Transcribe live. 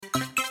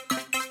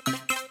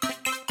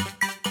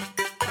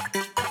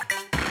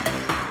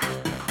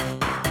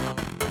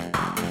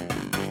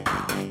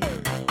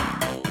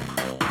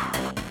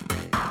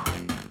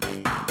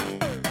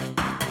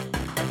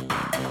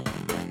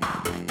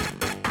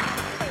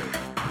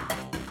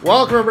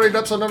Welcome everybody to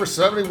episode number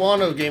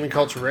 71 of Gaming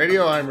Culture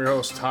Radio. I'm your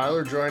host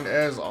Tyler, joined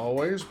as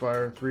always by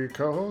our three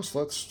co-hosts.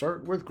 Let's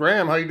start with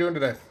Graham. How you doing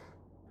today?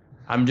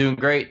 I'm doing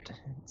great.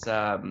 It's it's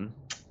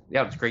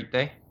a great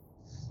day.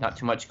 Not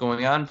too much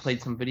going on.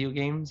 Played some video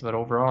games, but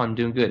overall I'm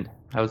doing good.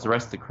 How's the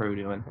rest of the crew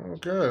doing? Oh,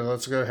 good.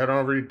 Let's go head on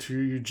over to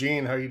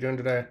Eugene. How you doing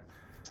today?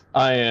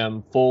 I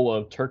am full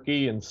of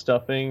turkey and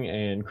stuffing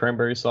and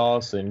cranberry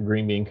sauce and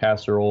green bean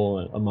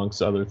casserole,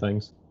 amongst other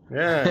things.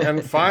 Yeah,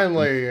 and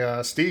finally,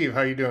 Steve,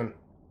 how you doing?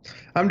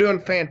 I'm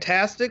doing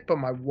fantastic, but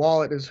my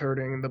wallet is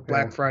hurting. The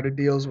Black Friday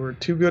deals were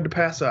too good to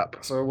pass up.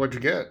 So what'd you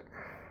get?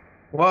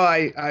 Well,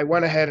 I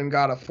went ahead and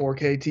got a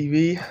 4K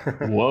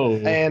TV. Whoa.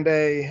 And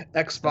a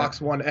Xbox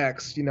One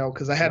X,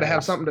 because I had to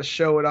have something to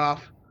show it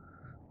off.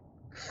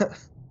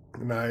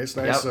 Nice.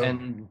 Yep,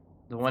 and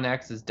the One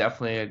X is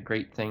definitely a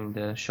great thing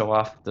to show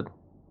off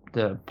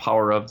the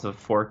power of the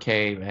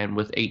 4K and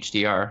with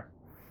HDR.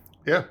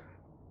 Yeah.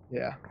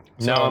 Yeah.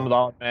 Now I'm the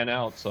odd man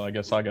out, so I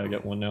guess I gotta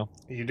get one now.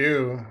 You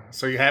do.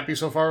 So you happy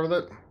so far with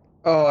it?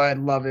 Oh, I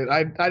love it.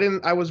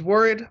 I was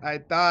worried. I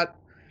thought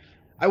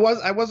I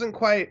wasn't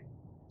quite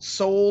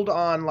sold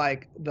on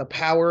like the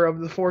power of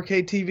the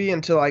 4K TV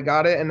until I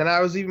got it, and then I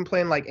was even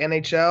playing like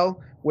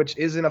NHL, which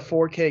isn't a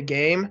 4K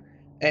game,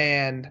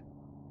 and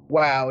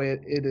wow,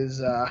 it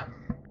is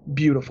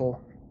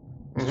beautiful.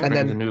 Mm-hmm. And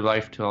then a new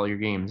life to all your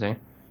games, eh?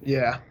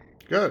 Yeah.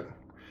 Good.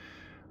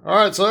 All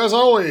right, so as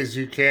always,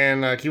 you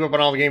can keep up on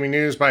all the gaming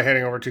news by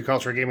heading over to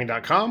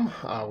culturegaming.com.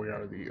 We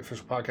are the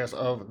official podcast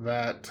of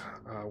that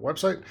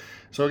website.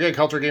 So again,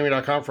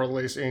 culturegaming.com for all the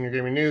latest in your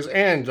gaming news.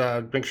 And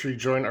make sure you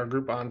join our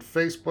group on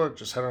Facebook.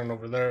 Just head on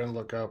over there and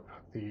look up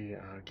the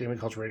Gaming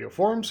Culture Radio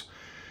forums.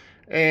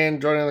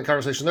 And join in the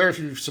conversation there. If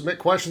you submit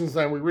questions,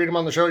 then we read them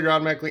on the show. You're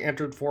automatically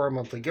entered for our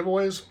monthly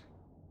giveaways.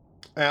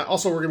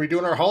 Also, we're going to be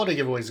doing our holiday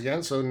giveaways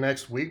again. So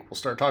next week, we'll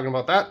start talking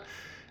about that.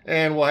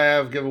 And we'll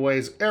have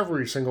giveaways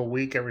every single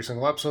week, every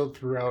single episode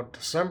throughout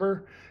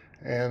December.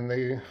 And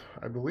they,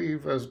 I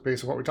believe, as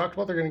based on what we talked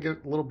about, they're going to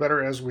get a little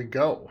better as we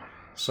go.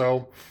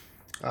 So,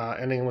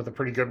 ending with a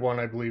pretty good one,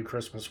 I believe,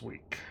 Christmas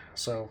week.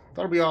 So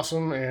that'll be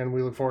awesome. And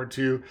we look forward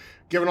to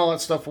giving all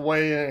that stuff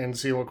away and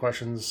seeing what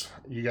questions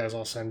you guys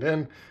all send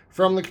in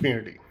from the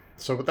community.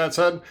 So with that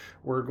said,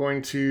 we're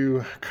going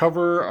to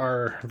cover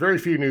our very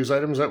few news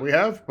items that we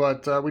have,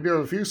 but we do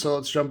have a few, so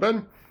let's jump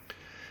in.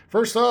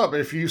 First up,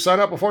 if you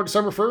sign up before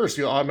December 1st,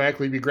 you'll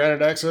automatically be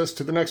granted access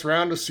to the next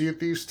round of Sea of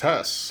Thieves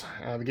tests.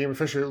 The game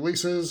officially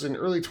releases in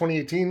early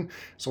 2018,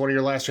 so one of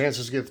your last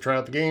chances to get to try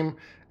out the game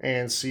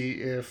and see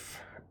if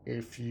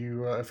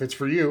it's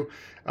for you.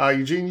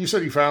 Eugene, you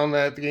said you found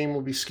that the game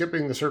will be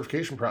skipping the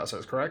certification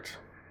process, correct?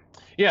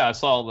 Yeah, I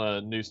saw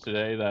the news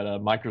today that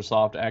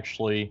Microsoft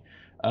actually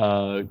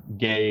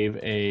gave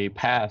a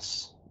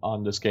pass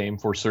on this game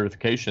for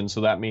certification, so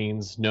that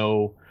means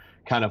no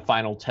kind of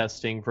final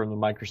testing from the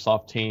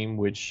Microsoft team,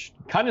 which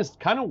kind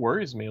of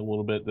worries me a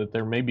little bit that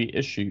there may be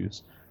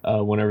issues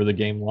whenever the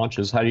game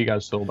launches. How do you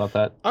guys feel about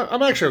that?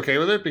 I'm actually okay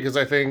with it because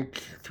I think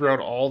throughout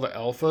all the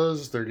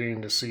alphas, they're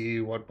getting to see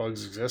what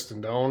bugs exist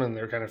and don't, and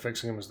they're kind of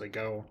fixing them as they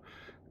go.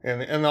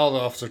 And all the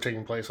alphas are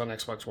taking place on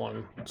Xbox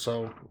One,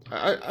 so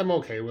I'm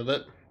okay with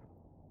it.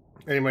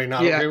 Anybody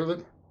not okay with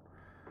it?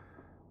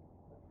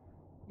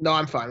 No,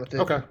 I'm fine with it.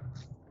 Okay.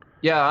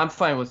 Yeah, I'm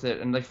fine with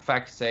it. And the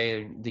fact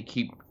they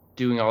keep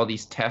doing all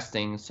these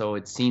testing, so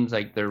it seems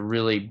like they're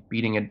really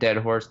beating a dead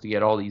horse to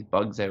get all these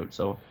bugs out.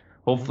 So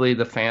hopefully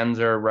the fans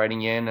are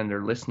writing in and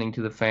they're listening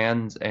to the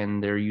fans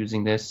and they're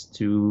using this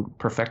to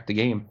perfect the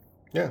game.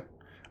 Yeah.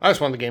 I just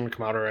want the game to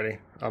come out already.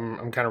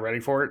 I'm kind of ready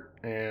for it,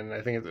 and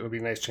I think it'll be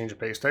a nice change of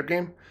pace type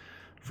game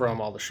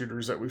from all the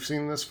shooters that we've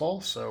seen this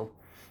fall. So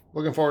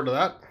looking forward to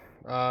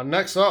that.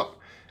 Next up,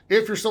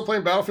 if you're still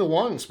playing Battlefield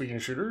 1, speaking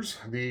of shooters,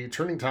 the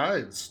Turning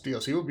Tides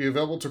DLC will be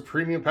available to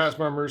Premium Pass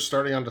members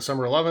starting on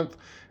December 11th,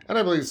 and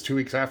I believe it's 2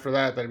 weeks after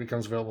that it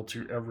becomes available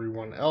to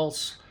everyone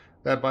else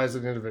that buys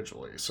it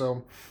individually.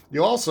 So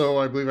you'll also,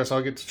 I believe I saw,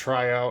 get to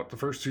try out the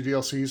first 2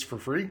 DLCs for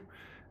free,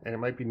 and it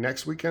might be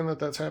next weekend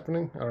that's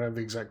happening. I don't have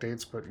the exact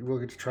dates, but you will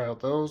get to try out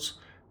those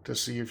to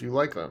see if you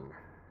like them.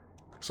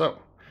 So,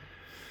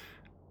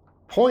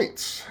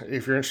 points,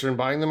 if you're interested in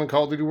buying them in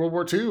Call of Duty World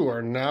War II,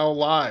 are now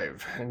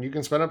live, and you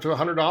can spend up to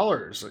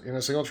 $100 in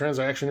a single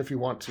transaction if you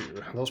want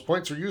to. Those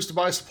points are used to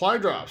buy supply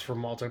drops for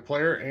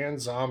multiplayer and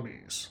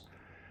zombies.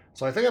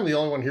 So I think I'm the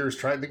only one here who's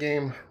tried the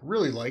game,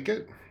 really like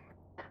it.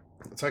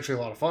 It's actually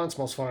a lot of fun. It's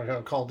the most fun I've had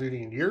on Call of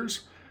Duty in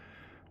years.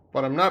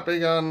 But I'm not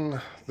big on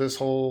this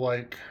whole,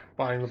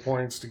 buying the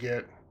points to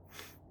get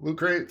loot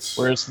crates.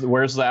 Where's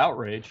the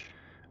outrage?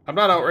 I'm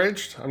not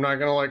outraged. I'm not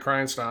going to, cry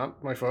and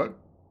stomp my foot.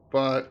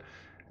 But,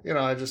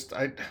 I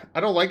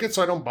don't like it,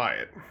 so I don't buy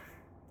it.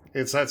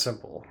 It's that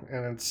simple.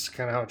 And it's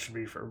kind of how it should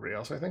be for everybody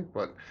else, I think.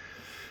 But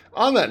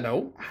on that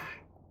note,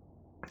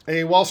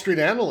 a Wall Street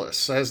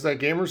analyst says that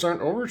gamers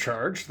aren't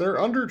overcharged, they're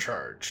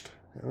undercharged.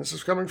 And this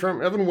is coming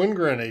from Evan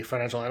Wingren, a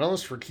financial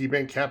analyst for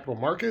KeyBank Capital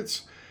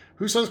Markets,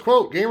 who says,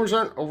 quote, gamers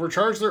aren't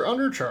overcharged, they're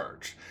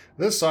undercharged.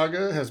 This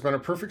saga has been a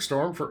perfect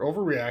storm for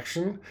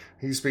overreaction.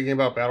 He's speaking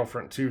about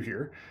Battlefront 2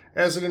 here,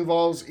 as it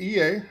involves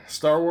EA,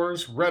 Star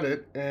Wars,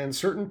 Reddit, and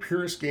certain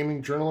purist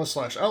gaming journalists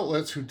 /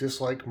 outlets who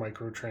dislike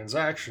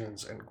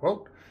microtransactions, end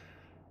quote.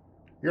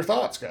 Your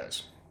thoughts,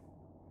 guys?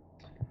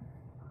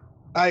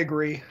 I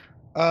agree.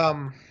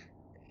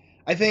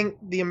 I think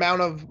the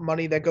amount of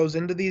money that goes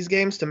into these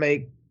games to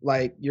make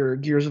like your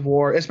Gears of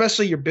War,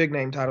 especially your big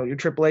name title, your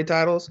AAA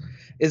titles,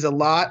 is a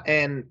lot.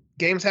 And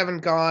games haven't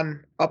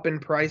gone up in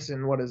price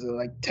in, what is it,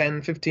 like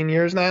 10, 15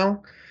 years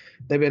now?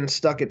 They've been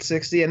stuck at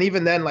 60. And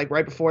even then, like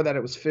right before that,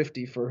 it was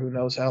 50 for who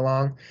knows how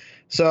long.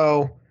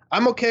 So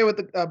I'm okay with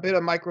a bit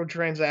of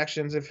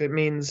microtransactions if it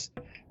means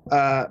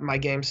my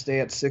games stay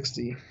at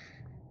 60.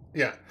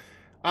 Yeah,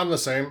 I'm the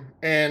same.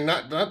 And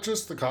not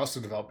just the cost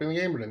of developing the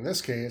game, but in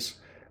this case,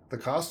 the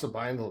cost of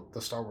buying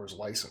the Star Wars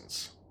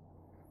license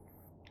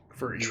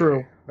for EA.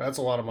 True. That's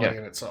a lot of money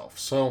in itself.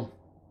 So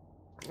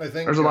I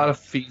think there's a lot of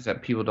fees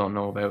that people don't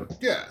know about.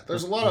 Yeah,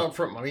 there's a lot of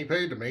upfront money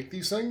paid to make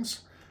these things.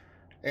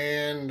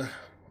 And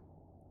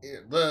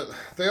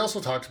they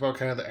also talked about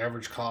kind of the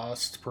average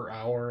cost per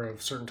hour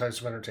of certain types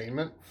of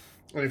entertainment.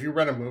 And if you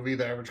rent a movie,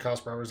 the average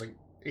cost per hour is like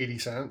 80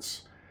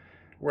 cents.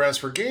 Whereas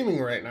for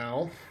gaming right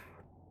now,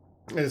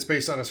 and it's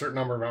based on a certain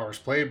number of hours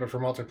played, but for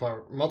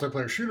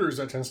multiplayer shooters,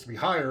 that tends to be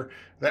higher.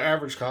 The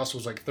average cost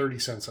was like 30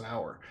 cents an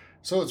hour.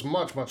 So it's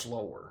much, much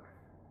lower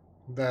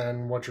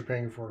than what you're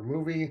paying for a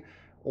movie,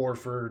 or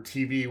for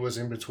TV was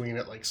in between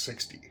at like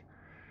 60.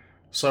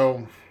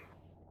 So,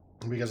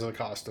 because of the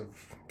cost of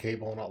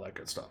cable and all that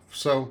good stuff.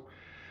 So,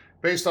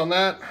 based on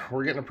that,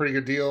 we're getting a pretty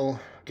good deal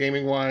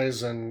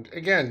gaming-wise. And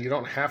again, you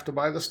don't have to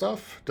buy the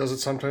stuff. Does it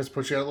sometimes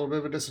put you at a little bit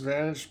of a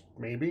disadvantage?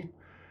 Maybe.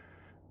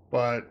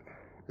 But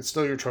it's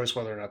still your choice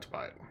whether or not to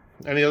buy it.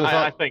 Any other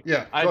thought?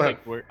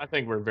 I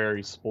think we're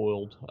very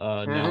spoiled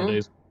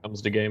nowadays when it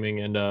comes to gaming,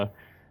 and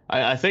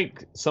I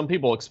think some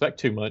people expect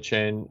too much,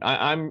 and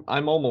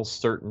I'm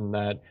almost certain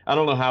that I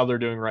don't know how they're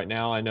doing right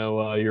now. I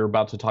know you're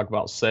about to talk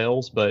about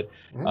sales, but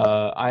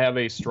I have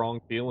a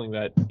strong feeling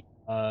that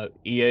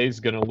EA is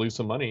going to lose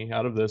some money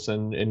out of this,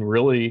 and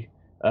really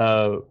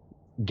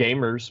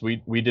gamers,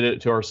 we did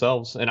it to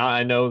ourselves, and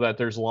I know that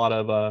there's a lot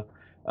of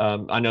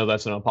I know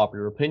that's an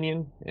unpopular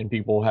opinion, and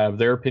people have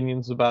their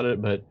opinions about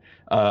it, but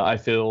I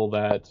feel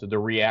that the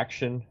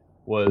reaction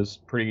was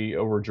pretty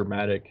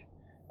overdramatic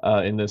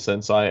in this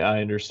sense.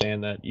 I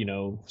understand that,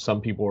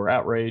 some people are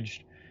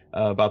outraged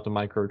about the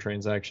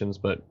microtransactions,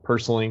 but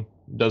personally,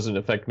 doesn't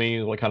affect me.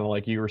 Kind of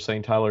like you were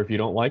saying, Tyler, if you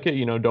don't like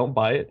it, don't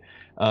buy it.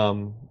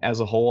 As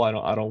a whole,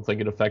 I don't think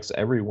it affects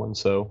everyone,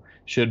 so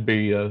should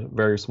be a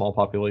very small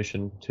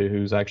population to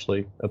who's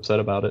actually upset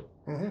about it.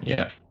 Mm-hmm.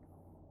 Yeah.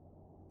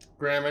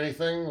 Graham,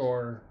 anything,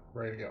 or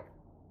ready to go?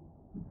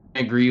 I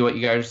agree with what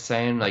you guys are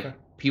saying.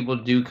 People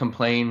do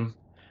complain,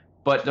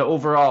 but the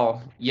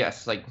overall,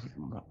 yes,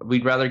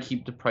 we'd rather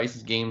keep the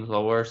prices games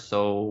lower.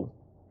 So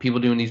people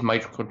doing these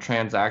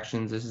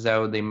microtransactions, this is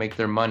how they make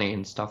their money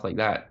and stuff like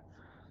that.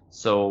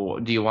 So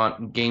do you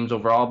want games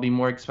overall be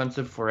more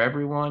expensive for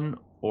everyone,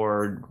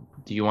 or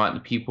do you want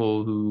the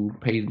people who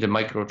pay the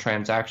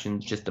microtransactions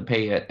just to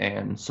pay it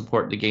and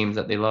support the games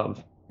that they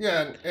love?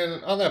 Yeah,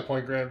 and on that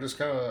point, Graham, just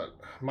kind of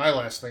my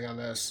last thing on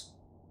this,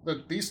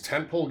 these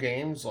tentpole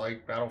games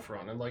like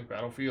Battlefront and like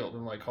Battlefield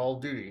and like Call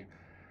of Duty,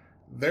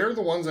 they're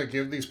the ones that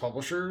give these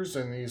publishers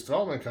and these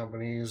development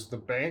companies the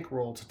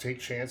bankroll to take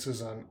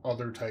chances on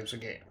other types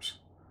of games,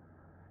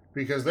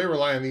 because they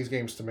rely on these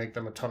games to make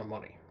them a ton of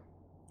money,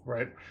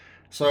 right?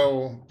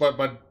 So, but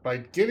by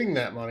getting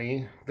that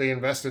money, they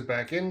invested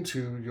back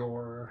into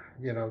your,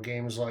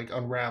 games like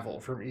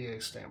Unravel from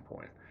EA's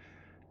standpoint,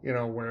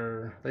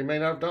 where they may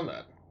not have done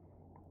that.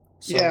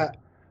 So, yeah.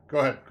 Go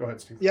ahead,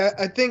 Steve. Yeah,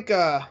 I think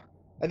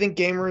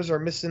gamers are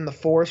missing the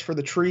forest for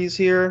the trees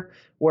here,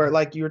 where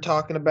like you were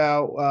talking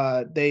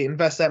about, they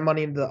invest that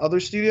money into the other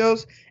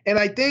studios, and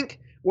I think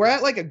we're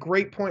at like a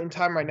great point in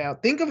time right now.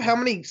 Think of how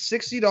many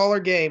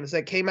 $60 games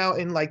that came out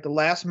in like the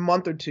last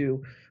month or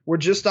two were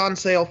just on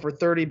sale for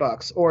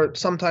 $30 or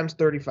sometimes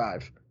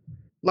 $35.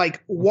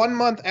 Like 1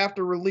 month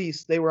after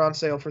release, they were on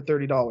sale for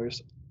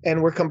 $30,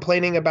 and we're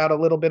complaining about a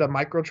little bit of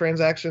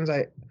microtransactions.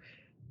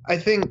 I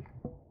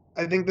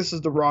think this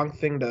is the wrong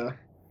thing to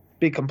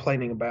be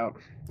complaining about.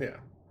 Yeah.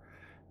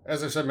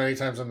 As I've said many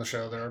times on the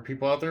show, there are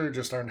people out there who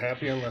just aren't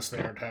happy unless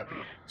they aren't happy.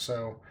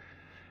 So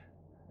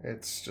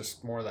it's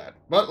just more of that.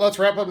 But let's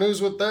wrap up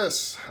news with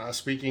this.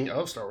 Speaking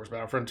of Star Wars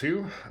Battlefront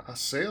 2,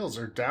 sales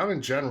are down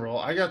in general.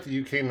 I got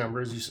the UK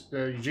numbers.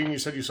 Eugene, you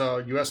said you saw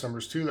US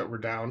numbers too that were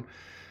down.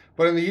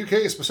 But in the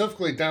UK,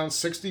 specifically, down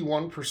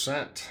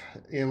 61%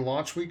 in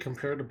launch week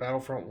compared to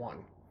Battlefront 1.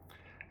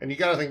 And you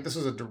got to think this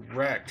is a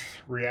direct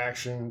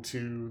reaction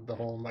to the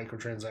whole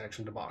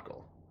microtransaction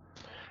debacle.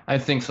 I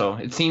think so.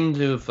 It seemed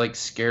to have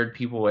scared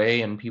people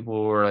away, and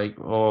people were like,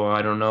 "Oh,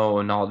 I don't know,"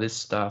 and all this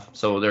stuff.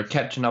 So they're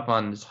catching up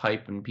on this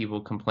hype and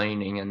people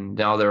complaining, and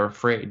now they're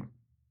afraid.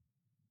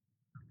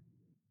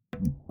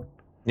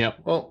 Yep.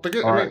 Well,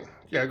 go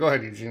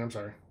ahead, Eugene. I'm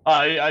sorry.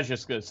 I was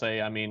just gonna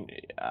say. I mean,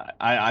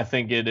 I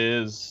think it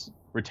is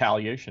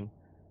retaliation.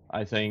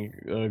 I think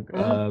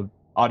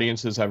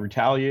audiences have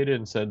retaliated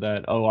and said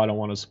that, oh, I don't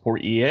want to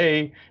support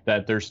EA.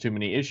 That there's too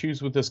many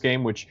issues with this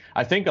game. Which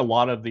I think a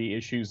lot of the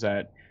issues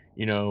that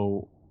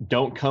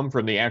don't come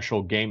from the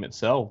actual game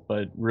itself,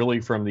 but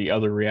really from the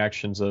other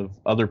reactions of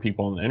other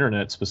people on the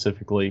internet,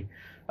 specifically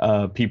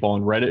people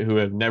on Reddit who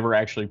have never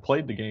actually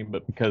played the game,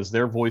 but because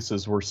their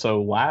voices were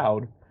so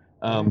loud.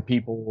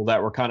 People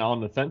that were kind of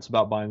on the fence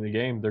about buying the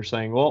game, they're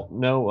saying, well,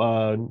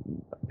 no,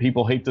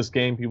 people hate this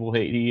game, people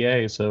hate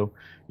EA, so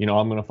I'm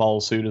going to follow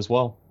suit as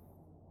well.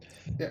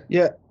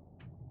 Yeah.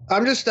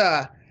 I'm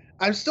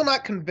still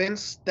not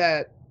convinced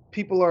that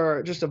people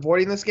are just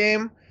avoiding this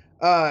game.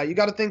 You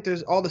got to think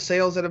there's all the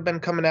sales that have been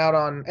coming out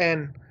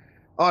on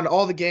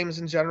all the games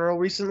in general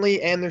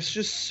recently, and there's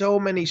just so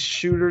many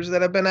shooters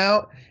that have been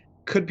out.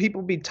 Could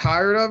people be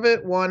tired of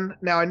it?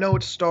 Now I know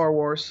it's Star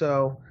Wars,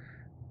 so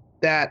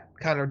that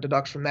kind of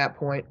deducts from that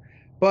point.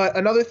 But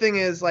another thing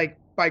is, like,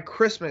 by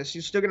Christmas,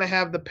 you're still going to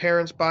have the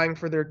parents buying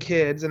for their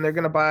kids, and they're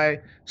going to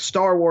buy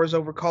Star Wars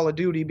over Call of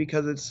Duty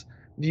because it's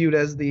viewed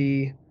as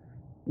the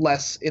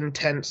less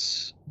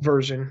intense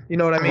version. You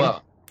know what I mean?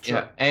 Well,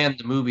 yeah, and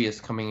the movie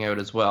is coming out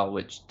as well,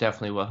 which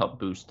definitely will help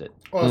boost it.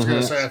 Well, I was going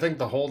to say, I think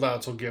the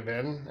holdouts will give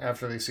in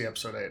after they see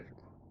episode 8.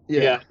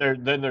 Yeah.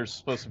 Then there's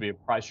supposed to be a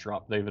price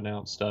drop they've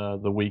announced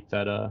the week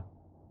that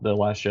The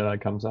Last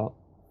Jedi comes out.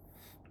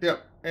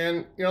 Yep.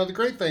 And, the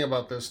great thing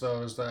about this,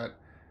 though, is that,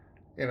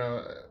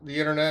 the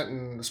internet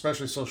and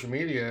especially social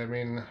media, I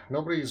mean,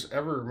 nobody's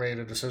ever made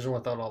a decision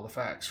without all the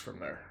facts from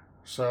there.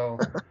 So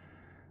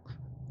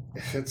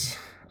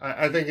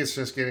I think it's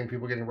just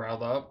people getting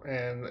riled up.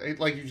 And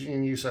like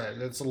you said,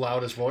 it's the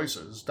loudest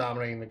voices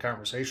dominating the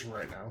conversation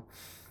right now.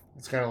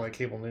 It's kind of like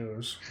cable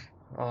news.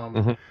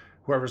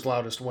 Whoever's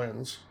loudest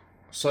wins.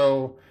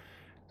 So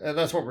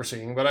that's what we're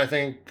seeing. But I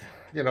think,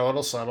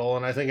 it'll settle.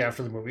 And I think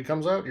after the movie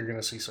comes out, you're going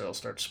to see sales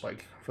start to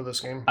spike for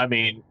this game. I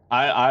mean,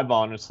 I'm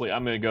going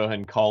to go ahead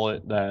and call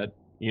it that,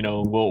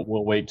 we'll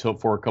wait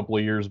for a couple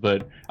of years.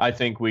 But I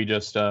think we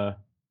just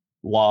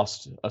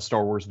lost a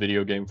Star Wars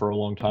video game for a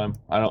long time.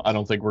 I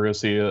don't think we're going to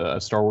see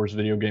a Star Wars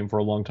video game for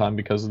a long time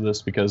because of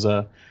this. Because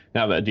now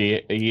that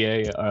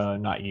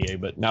not EA,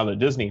 but now that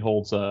Disney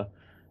has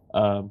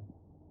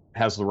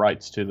the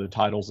rights to the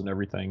titles and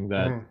everything,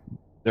 that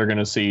they're going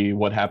to see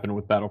what happened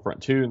with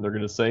Battlefront 2, and they're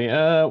going to say,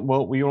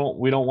 well, we don't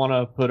want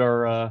to put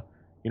our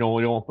we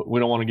don't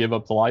want to give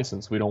up the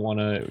license. We don't want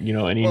to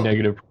any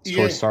negative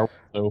towards Star Wars.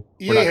 So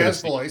EA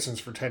has the license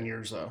for 10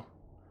 years though.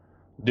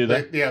 Do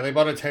they? Yeah, they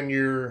bought a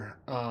 10-year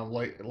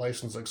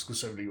license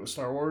exclusivity with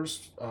Star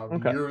Wars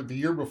the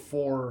year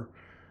before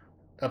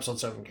Episode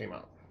 7 came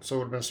out. So it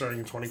would have been starting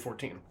in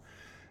 2014.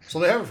 So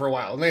they have it for a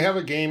while. And they have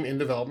a game in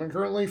development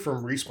currently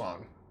from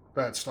Respawn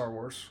that's Star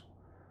Wars.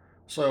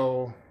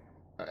 So,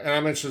 and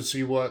I'm interested to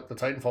see what the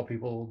Titanfall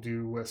people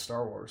do with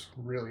Star Wars.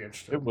 Really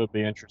interested. It would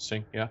be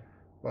interesting, yeah.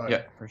 But,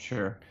 yeah, for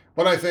sure.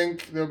 But I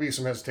think there'll be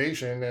some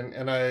hesitation,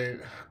 and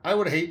I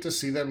would hate to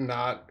see them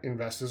not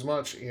invest as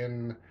much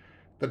in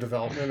the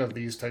development of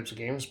these types of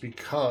games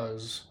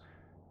because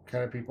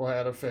kind of people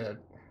had a fit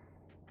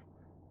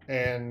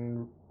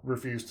and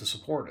refused to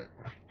support it.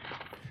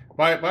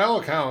 By all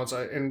accounts,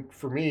 and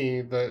for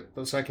me, the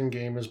second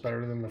game is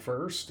better than the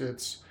first.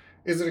 Is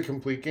it a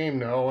complete game?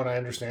 No, and I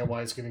understand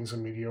why it's getting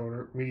some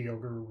mediocre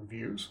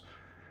reviews,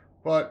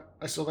 but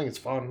I still think it's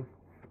fun.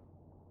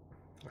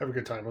 I have a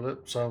good time with it,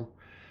 so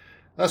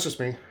that's just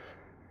me.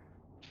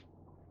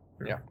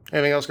 Yeah.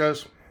 Anything else,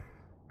 guys?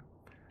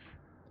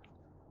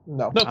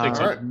 No. All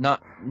right.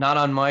 Not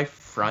on my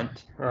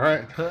front. All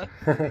right.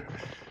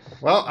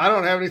 Well, I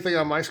don't have anything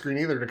on my screen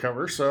either to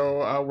cover,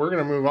 so we're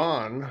going to move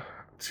on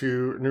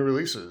to new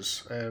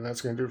releases, and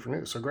that's going to do it for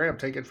news. So, Graham,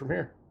 take it from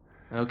here.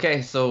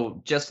 Okay,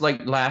 so just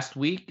like last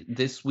week,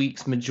 this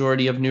week's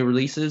majority of new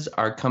releases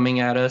are coming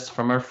at us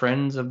from our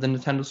friends of the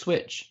Nintendo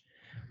Switch.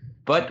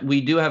 But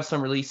we do have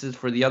some releases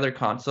for the other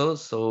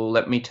consoles, so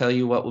let me tell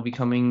you what will be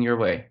coming your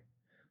way.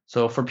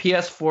 So for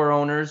PS4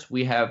 owners,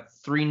 we have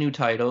 3 new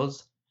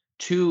titles,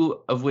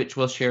 2 of which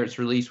will share its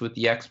release with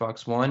the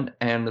Xbox One,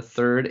 and the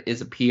third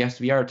is a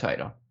PSVR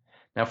title.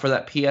 Now for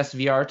that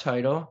PSVR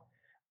title,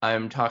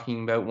 I'm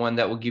talking about one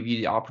that will give you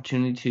the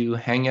opportunity to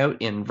hang out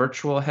in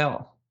virtual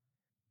hell.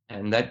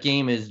 And that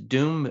game is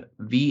Doom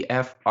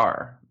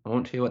VFR. I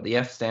won't tell you what the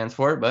F stands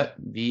for,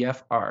 but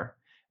VFR.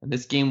 And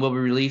this game will be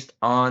released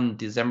on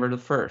December the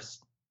 1st.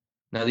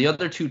 Now, the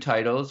other 2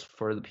 titles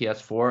for the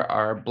PS4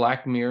 are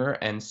Black Mirror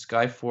and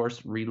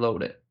Skyforce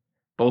Reloaded.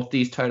 Both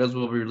these titles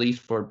will be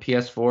released for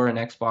PS4 and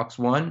Xbox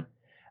One.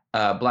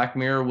 Black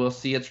Mirror will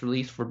see its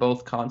release for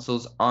both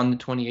consoles on the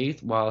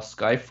 28th, while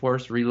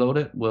Skyforce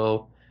Reloaded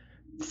will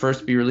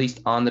first be released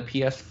on the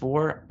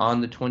PS4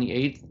 on the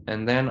 28th,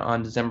 and then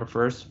on December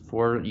 1st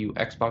for you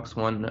Xbox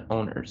One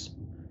owners.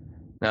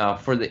 Now,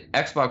 for the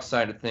Xbox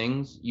side of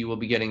things, you will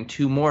be getting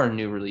 2 more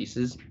new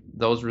releases.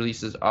 Those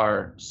releases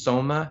are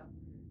Soma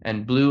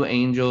and Blue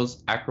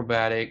Angels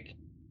Aerobatic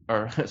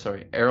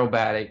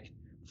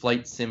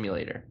Flight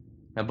Simulator.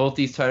 Now, both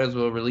these titles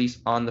will release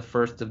on the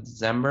 1st of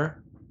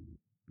December.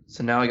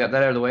 So now I got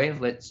that out of the way,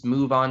 let's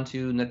move on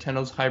to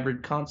Nintendo's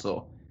hybrid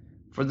console.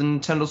 For the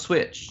Nintendo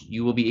Switch,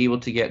 you will be able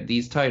to get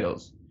these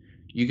titles.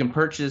 You can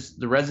purchase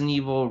the Resident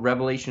Evil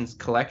Revelations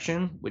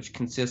Collection, which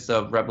consists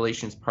of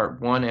Revelations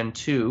Part 1 and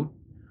 2,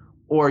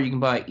 or you can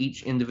buy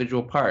each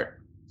individual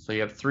part. So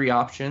you have 3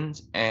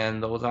 options,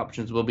 and those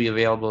options will be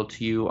available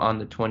to you on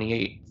the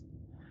 28th.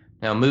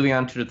 Now, moving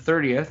on to the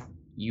 30th,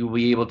 you will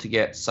be able to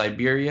get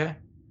Siberia,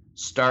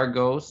 Star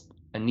Ghost,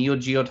 a Neo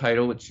Geo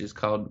title, which is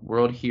called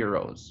World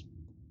Heroes.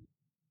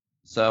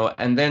 So,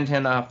 and then to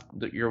end off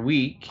your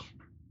week,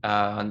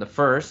 on the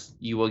 1st,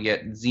 you will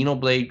get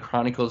Xenoblade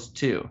Chronicles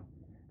 2,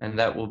 and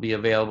that will be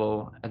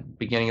available at the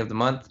beginning of the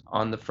month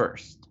on the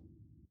 1st.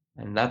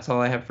 And that's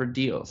all I have for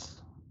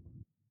deals.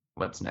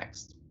 What's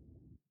next?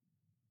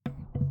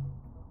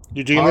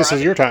 Eugene, this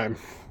is your time.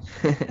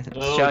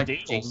 So,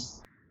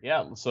 deals.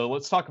 Yeah, so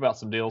let's talk about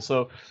some deals.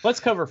 So let's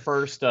cover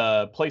first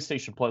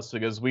PlayStation Plus,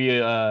 because we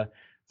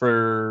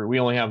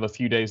only have a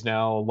few days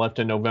now left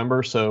in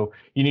November, so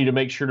you need to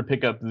make sure to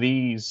pick up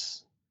these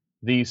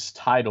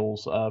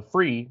titles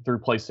free through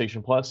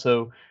PlayStation Plus.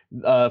 So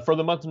for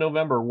the month of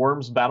November,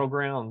 Worms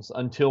Battlegrounds,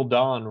 Until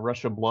Dawn,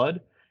 Rush of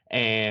Blood,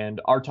 and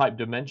R-Type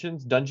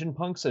Dimensions, Dungeon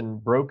Punks,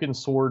 and Broken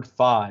Sword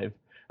 5.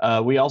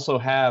 We also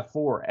have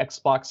for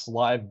Xbox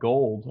Live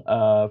Gold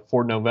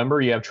for November,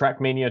 you have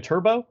Trackmania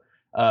Turbo,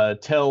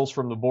 Tales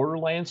from the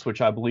Borderlands,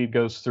 which I believe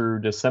goes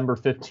through December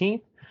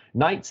 15th,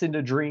 Nights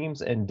into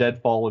Dreams, and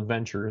Deadfall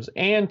Adventures.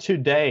 And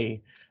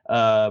today,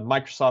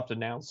 Microsoft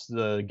announced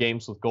the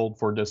games with gold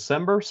for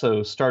December.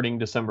 So starting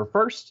December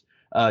 1st,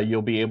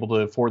 you'll be able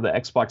to, for the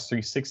Xbox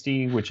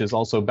 360, which is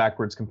also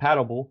backwards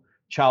compatible,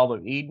 Child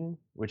of Eden,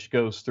 which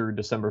goes through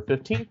December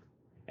 15th.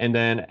 And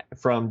then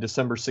from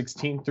December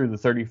 16th through the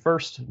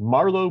 31st,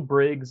 Marlowe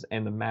Briggs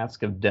and the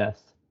Mask of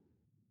Death.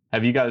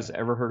 Have you guys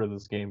ever heard of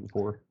this game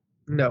before?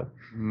 No.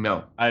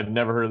 I've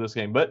never heard of this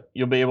game, but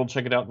you'll be able to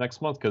check it out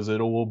next month because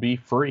it will be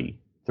free.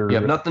 You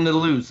have nothing to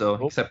lose,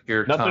 though, except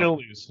your nothing time.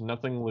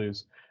 Nothing to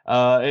lose.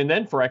 And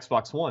then for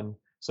Xbox One,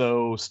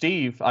 so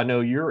Steve, I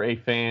know you're a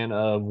fan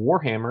of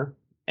Warhammer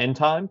End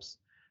Times.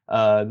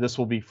 This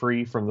will be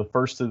free from the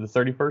 1st to the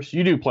 31st.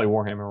 You do play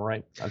Warhammer,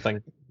 right? I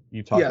think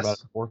you talked about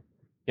it before.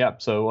 Yeah,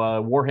 so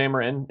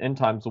Warhammer End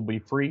Times will be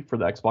free for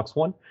the Xbox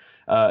One.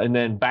 And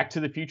then Back to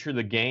the Future,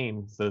 the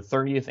game, the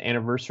 30th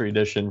anniversary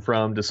edition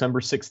from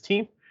December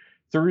 16th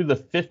through the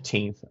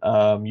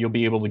 15th. You'll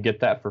be able to get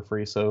that for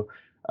free. So,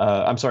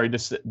 I'm sorry,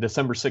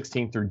 December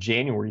 16th through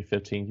January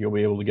 15th, you'll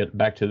be able to get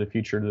Back to the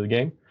Future to the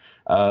game.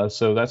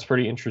 So that's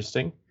pretty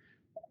interesting.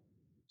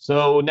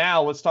 So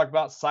now let's talk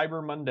about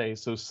Cyber Monday.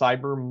 So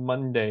Cyber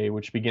Monday,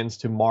 which begins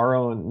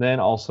tomorrow, and then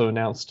also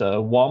announced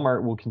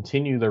Walmart will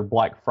continue their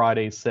Black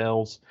Friday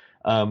sales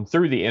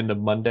through the end of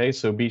Monday.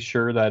 So be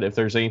sure that if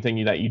there's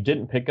anything that you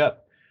didn't pick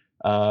up,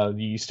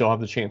 you still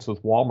have the chance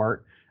with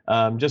Walmart.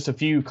 Just a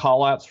few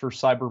call outs for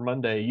Cyber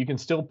Monday. You can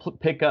still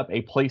pick up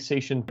a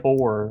PlayStation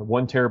 4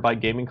 1 terabyte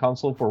gaming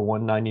console for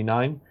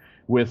 $199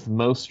 with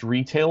most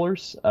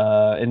retailers.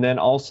 And then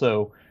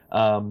also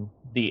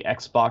the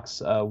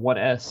Xbox One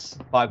S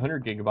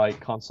 500 gigabyte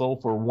console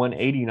for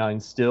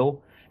 $189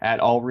 still at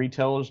all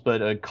retailers.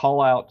 But a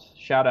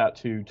shout out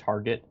to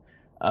Target.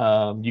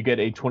 You get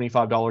a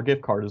 $25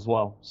 gift card as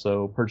well.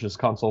 So purchase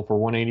console for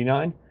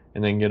 $189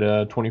 and then get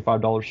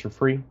 $25 for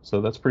free.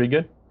 So that's pretty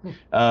good.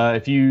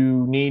 If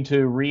you need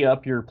to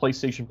re-up your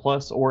PlayStation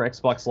Plus or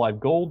Xbox Live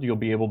Gold, you'll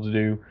be able to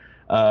do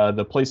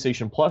the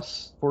PlayStation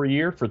Plus for a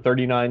year for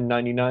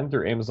 $39.99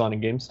 through Amazon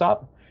and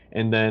GameStop.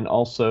 And then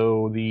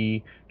also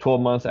the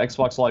 12-month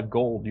Xbox Live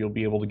Gold you'll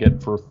be able to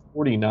get for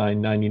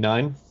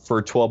 $49.99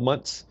 for 12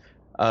 months.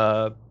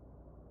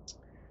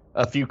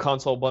 A few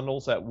console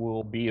bundles that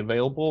will be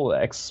available: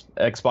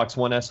 Xbox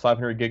One S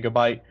 500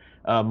 gigabyte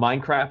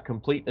Minecraft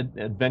Complete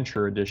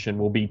Adventure Edition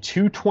will be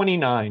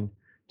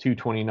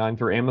 $229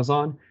 through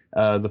Amazon.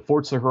 The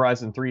Forza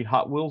Horizon 3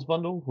 Hot Wheels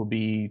bundle will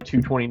be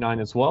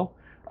 $229 as well.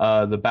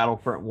 The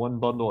Battlefront 1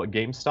 bundle at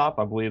GameStop,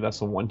 I believe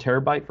that's a 1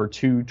 terabyte for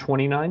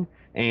 $229,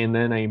 and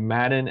then a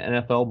Madden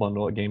NFL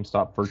bundle at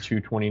GameStop for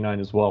 $229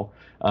 as well.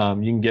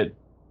 You can get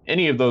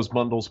any of those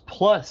bundles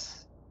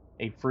plus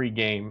a free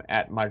game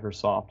at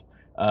Microsoft.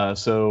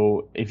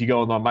 So if you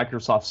go on the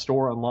Microsoft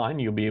Store online,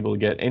 you'll be able to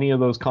get any of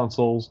those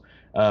consoles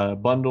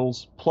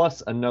bundles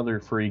plus another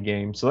free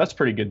game. So that's a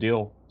pretty good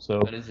deal. So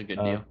that is a good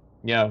deal.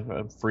 Yeah,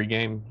 a free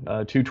game,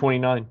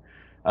 $229.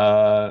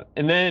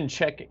 And then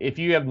check if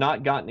you have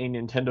not gotten a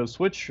Nintendo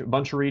Switch. A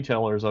bunch of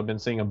retailers. I've been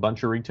seeing a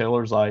bunch of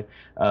retailers.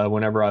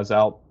 Whenever I was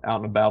out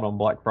and about on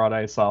Black Friday,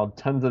 I saw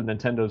tons of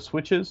Nintendo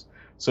Switches.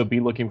 So be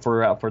looking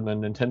out for the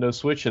Nintendo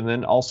Switch, and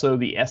then also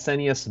the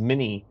SNES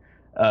Mini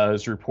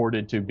is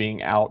reported to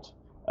being out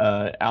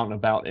and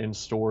about in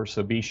stores.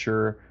 So be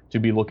sure to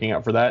be looking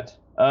out for that.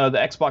 The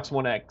Xbox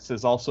One X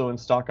is also in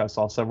stock. I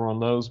saw several on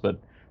those, but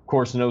of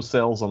course no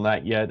sales on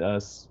that yet.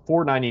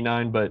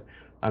 $499, but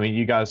I mean,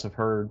 you guys have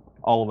heard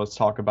all of us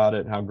talk about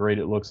it and how great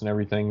it looks and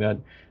everything. That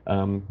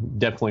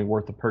definitely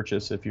worth the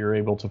purchase if you're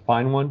able to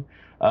find one.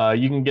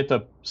 You can get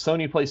the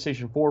Sony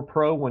PlayStation 4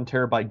 Pro 1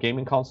 terabyte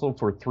gaming console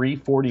for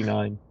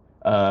 $349.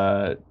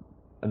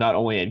 Not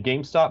only at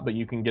GameStop, but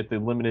you can get the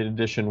limited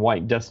edition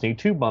white Destiny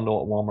 2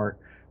 bundle at Walmart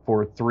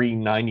for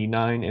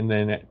 $399, and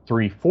then at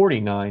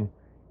 $349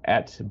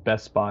 at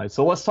Best Buy.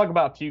 So let's talk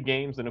about a few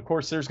games, and of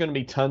course there's going to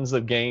be tons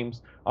of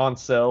games on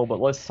sale, but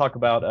let's talk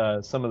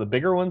about some of the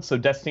bigger ones. So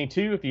Destiny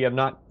 2, if you have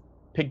not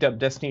picked up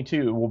Destiny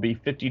 2, it will be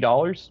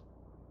 $50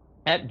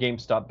 at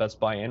GameStop, Best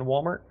Buy, and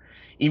Walmart.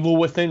 Evil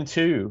Within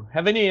 2.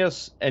 Have any of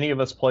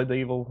us played the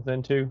Evil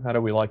Within 2? How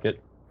do we like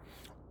it?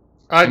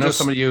 I know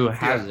somebody who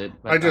has it.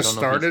 But I just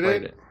don't know if he's started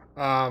played it.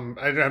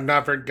 I have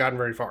not gotten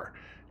very far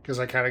because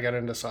I kind of got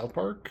into South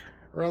Park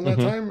around that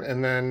time,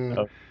 and then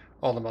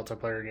all the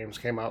multiplayer games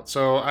came out.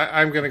 So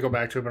I'm going to go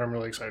back to it, but I'm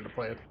really excited to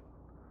play it.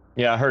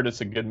 Yeah, I heard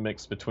it's a good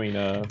mix between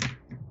kind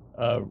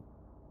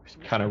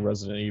of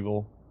Resident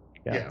Evil.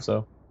 Yeah.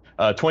 So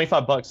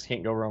 $25,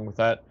 can't go wrong with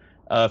that.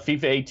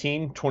 FIFA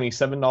 18,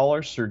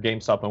 $27 through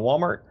GameStop and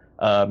Walmart.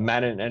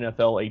 Madden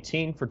NFL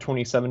 18 for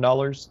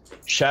 $27.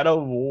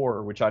 Shadow of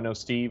War, which I know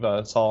Steve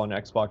saw on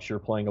Xbox, you're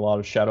playing a lot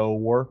of Shadow of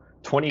War,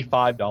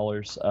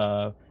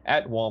 $25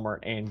 at Walmart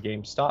and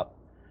GameStop.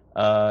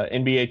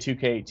 NBA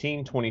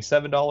 2K18,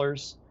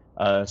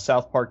 $27.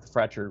 South Park: The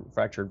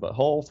Fractured But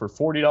Whole for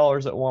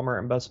 $40 at Walmart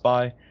and Best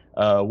Buy.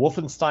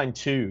 Wolfenstein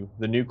 2,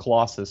 The New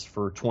Colossus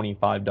for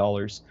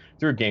 $25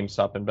 through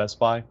GameStop and Best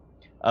Buy.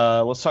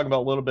 Let's talk about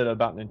a little bit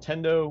about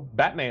Nintendo.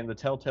 Batman: The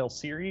Telltale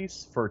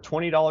Series for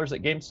 $20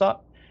 at GameStop.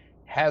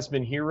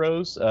 Has-Been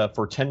Heroes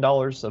for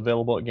 $10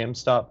 available at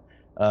GameStop.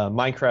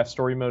 Minecraft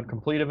Story Mode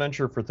Complete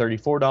Adventure for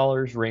 $34.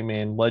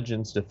 Rayman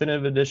Legends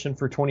Definitive Edition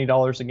for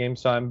 $20 at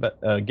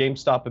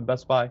GameStop and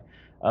Best Buy.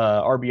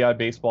 RBI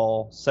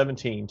Baseball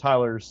 17,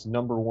 Tyler's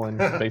number one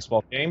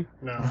baseball game.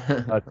 No.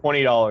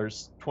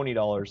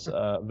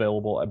 $20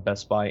 available at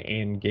Best Buy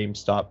and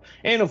GameStop.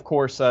 And of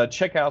course,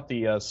 check out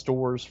the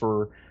stores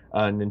for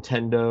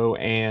Nintendo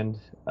and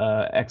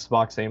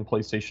Xbox and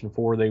PlayStation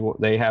 4.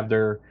 They have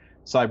their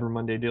Cyber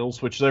Monday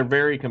deals, which they're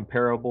very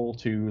comparable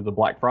to the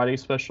Black Friday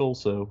special.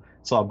 So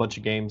saw a bunch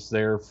of games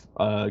there,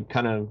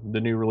 kind of the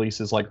new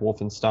releases like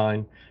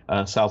Wolfenstein,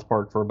 South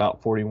Park for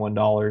about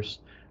 $41.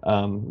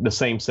 The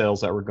same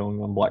sales that were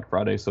going on Black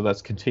Friday. So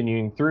that's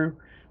continuing through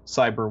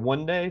Cyber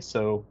Monday.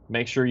 So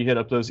make sure you hit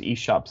up those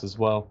eShops as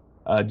well.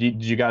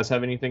 Did you guys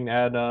have anything to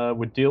add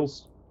with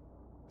deals?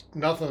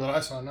 Nothing that I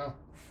saw, no.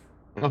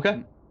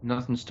 Okay.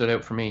 Nothing stood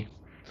out for me.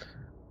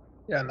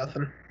 Yeah,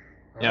 nothing.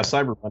 Yeah,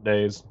 Cyber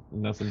Monday is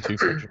nothing too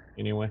special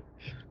anyway.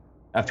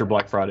 After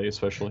Black Friday,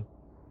 especially.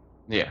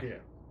 Yeah.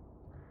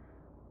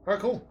 All right,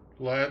 cool.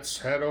 Let's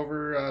head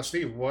over.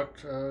 Steve,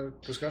 what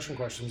discussion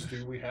questions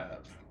do we have?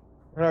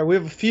 All right, we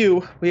have a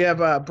few. We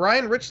have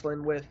Brian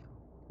Richland with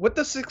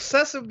the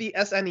success of the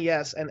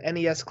SNES and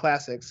NES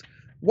classics,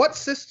 what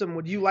system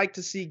would you like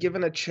to see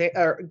given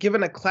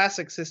a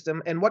classic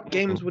system, and what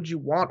games would you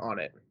want on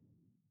it?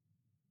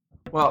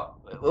 Well,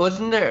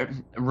 wasn't there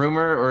a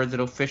rumor, or is it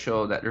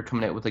official, that they're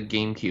coming out with a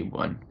GameCube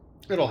one?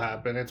 It'll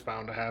happen. It's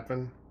bound to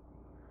happen.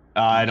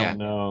 I don't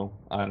know.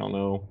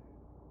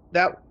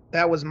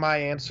 That was my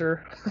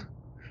answer.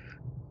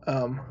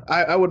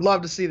 I would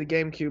love to see the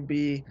GameCube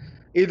be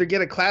either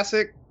get a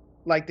classic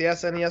like the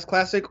SNES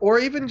Classic, or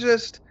even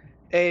just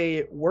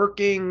a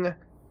working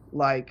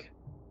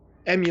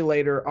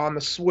emulator on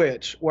the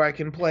Switch where I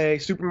can play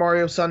Super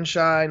Mario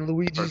Sunshine,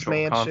 Luigi's Virtual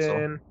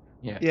Mansion.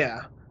 console.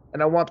 Yeah,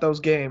 and I want those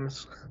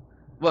games.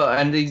 Well,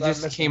 and they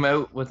just came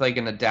out with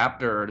an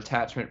adapter or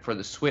attachment for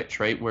the Switch,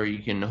 right, where you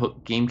can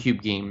hook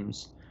GameCube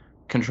games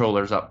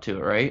controllers up to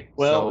it, right?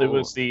 Well, so, it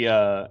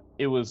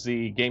was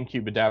the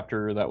GameCube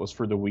adapter that was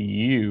for the Wii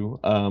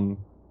U.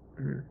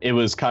 It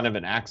was kind of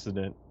an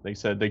accident. They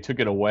said they took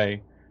it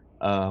away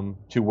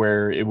to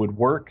where it would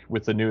work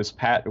with the newest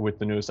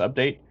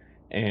update,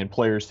 and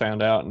players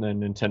found out, and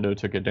then Nintendo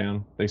took it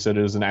down. They said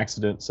it was an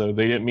accident, so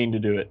they didn't mean to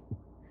do it.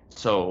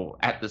 So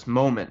at this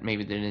moment,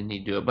 maybe they didn't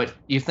need to do it. But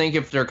you think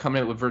if they're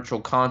coming out with Virtual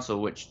Console,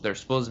 which they're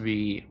supposed to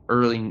be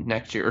early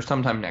next year or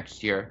sometime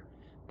next year,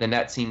 then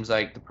that seems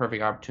like the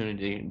perfect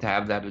opportunity to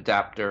have that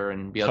adapter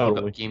and be able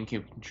to hook up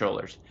GameCube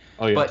controllers.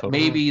 Oh, yeah, but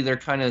maybe they're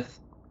kind of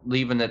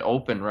leaving it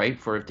open, right,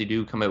 for if they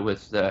do come out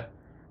with the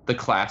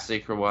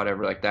Classic or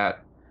whatever like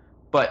that.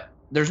 But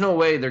there's no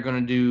way they're going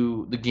to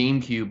do the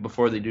GameCube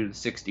before they do the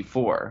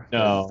 64.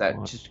 No.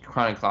 That just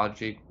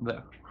chronologically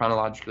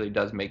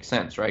does make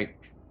sense, right?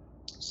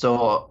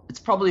 So it's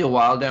probably a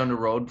while down the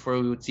road before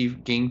we would see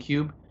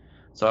GameCube.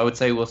 So I would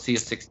say we'll see a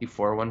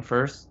 64 one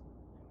first.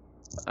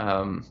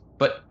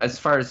 But as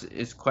far as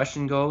his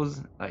question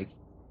goes,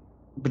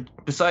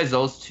 besides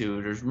those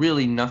two, there's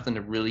really nothing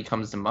that really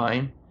comes to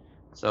mind.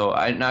 So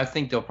I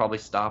think they'll probably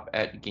stop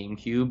at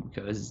GameCube,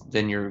 because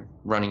then you're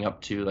running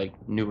up to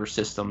newer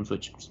systems,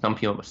 which some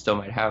people still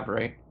might have,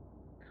 right?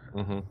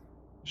 Mm-hmm.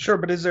 Sure,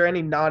 but is there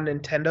any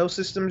non-Nintendo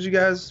systems you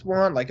guys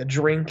want, like a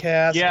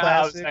Dreamcast? Yeah, Classic,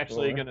 I was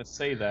actually going to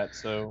say that.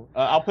 So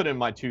I'll put in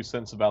my 2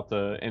 cents about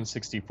the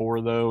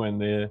N64 though, and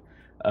the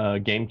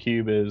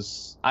GameCube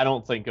is. I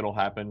don't think it'll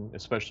happen,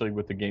 especially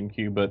with the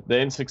GameCube. But the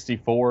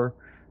N64,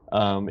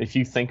 If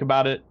you think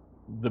about it,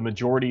 the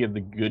majority of the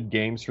good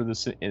games for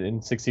this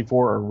N64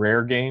 are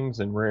Rare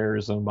games, and Rare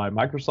is owned by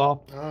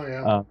Microsoft. Oh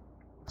yeah.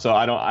 So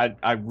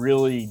I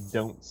really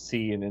don't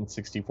see an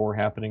N64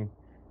 happening.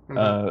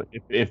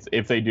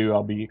 If they do,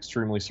 I'll be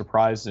extremely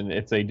surprised, and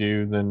if they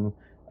do, then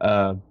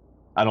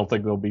I don't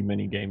think there'll be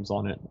many games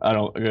on it. I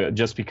don't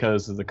just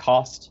because of the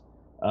cost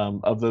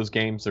of those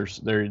games. They're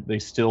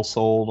still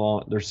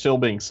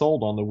being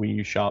sold on the Wii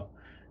U shop,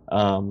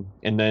 and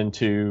then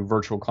to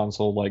Virtual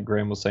Console, like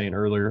Graham was saying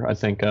earlier. I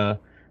think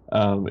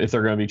if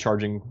they're going to be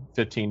charging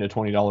 $15 to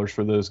 $20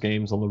 for those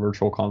games on the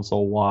Virtual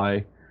Console,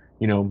 why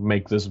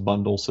make this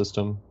bundle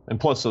system? And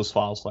plus, those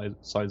file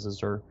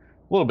sizes are a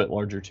little bit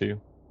larger too,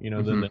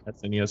 than the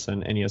SNES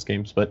and NES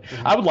games. But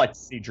I would like to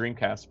see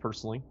Dreamcast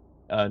personally.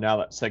 Now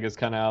that Sega's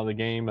kind of out of the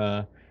game,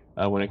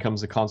 when it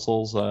comes to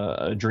consoles,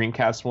 a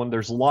Dreamcast one.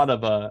 There's a lot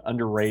of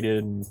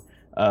underrated and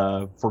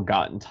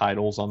forgotten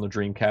titles on the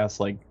Dreamcast,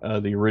 like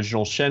the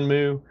original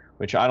Shenmue,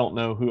 which I don't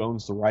know who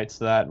owns the rights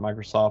to that,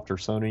 Microsoft or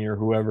Sony or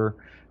whoever.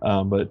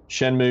 But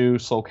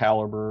Shenmue, Soul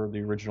Calibur,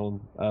 the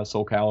original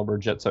Soul Calibur,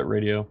 Jet Set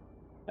Radio,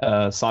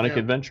 Sonic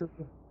Adventure,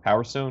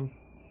 Power Stone,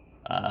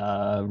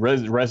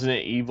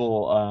 Resident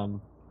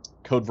Evil,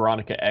 Code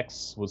Veronica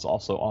X was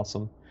also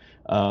awesome.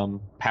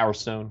 Power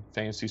Stone,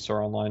 Phantasy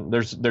Star Online.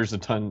 There's a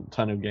ton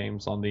of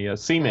games on the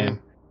Seaman.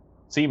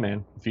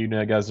 Seaman, if you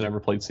guys have never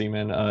played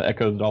Seaman,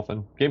 Echo the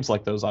Dolphin, games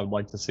like those I would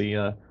like to see.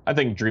 I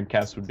think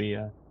Dreamcast would be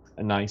a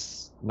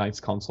nice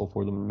console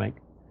for them to make.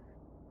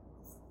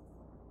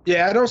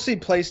 Yeah, I don't see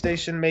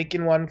PlayStation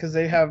making one because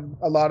they have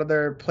a lot of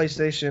their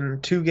PlayStation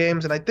 2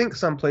 games, and I think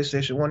some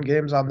PlayStation 1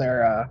 games on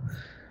their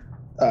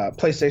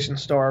PlayStation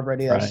Store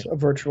already as a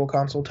Virtual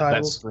Console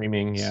title. That's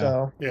streaming, yeah.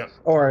 So, Yeah.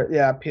 Or,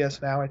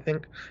 PS Now, I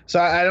think. So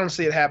I don't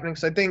see it happening,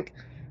 because I think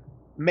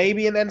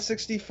maybe an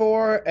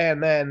N64,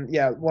 and then,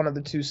 one of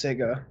the two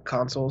Sega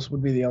consoles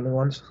would be the only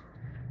ones.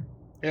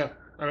 Yeah.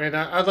 I mean,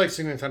 I'd like to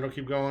see Nintendo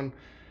keep going.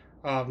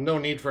 No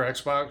need for old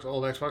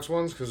Xbox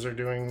ones, because they're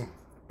doing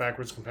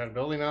backwards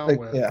compatibility now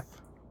with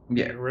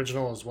the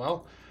original as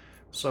well.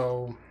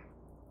 So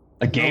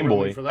a Game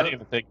Boy. I didn't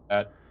even think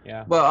that.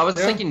 Yeah. Well, I was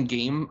thinking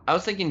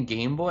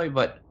Game Boy,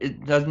 but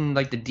it doesn't,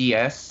 like, the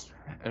DS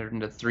or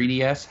the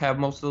 3DS have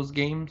most of those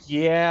games.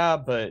 Yeah,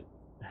 but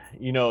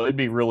it'd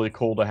be really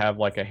cool to have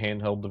like a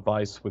handheld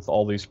device with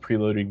all these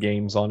preloaded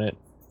games on it.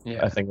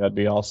 Yeah. I think that'd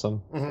be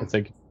awesome. I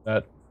think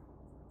that.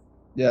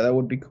 Yeah, that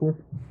would be cool.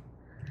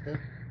 Okay.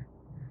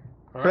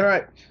 All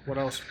right. What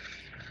else?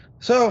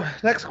 So,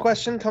 next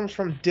question comes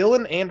from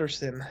Dylan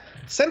Anderson.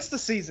 Since the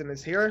season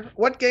is here,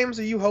 what games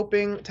are you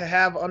hoping to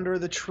have under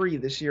the tree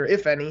this year,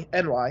 if any,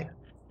 and why?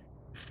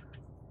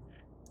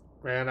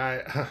 Man,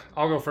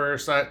 I'll go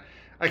first. I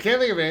can't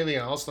think of anything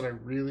else that I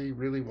really,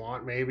 really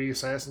want. Maybe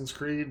Assassin's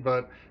Creed,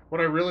 but what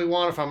I really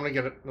want, if I'm going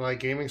to get like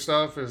gaming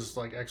stuff, is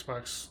like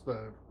Xbox the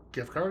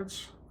gift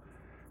cards,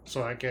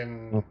 so I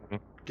can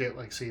get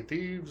like Sea of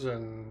Thieves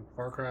and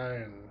Far Cry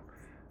and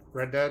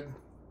Red Dead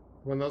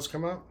when those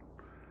come out.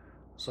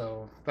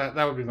 So that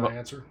would be my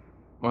answer.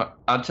 Well,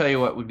 I'll tell you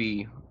what would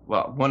be,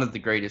 one of the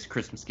greatest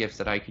Christmas gifts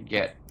that I could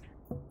get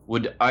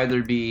would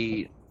either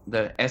be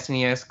the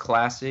SNES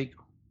Classic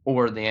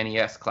or the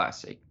NES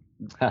Classic.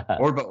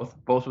 Or both.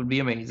 Both would be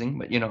amazing,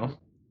 but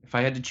if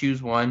I had to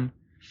choose one,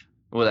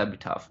 that'd be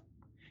tough.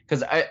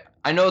 Because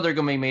I know they're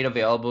going to be made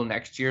available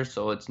next year,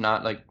 so it's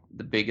not like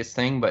the biggest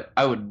thing, but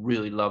I would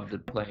really love to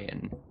play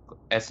an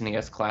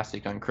SNES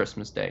Classic on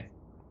Christmas Day.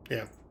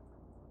 Yeah.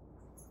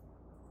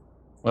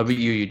 What about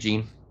you,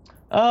 Eugene?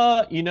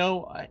 I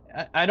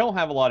don't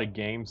have a lot of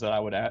games that I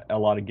would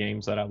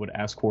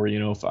ask for.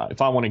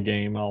 If I want a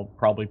game, I'll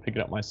probably pick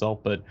it up myself.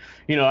 But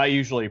I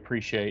usually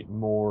appreciate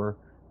more.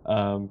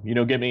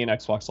 Get me an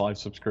Xbox Live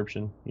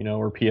subscription,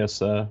 or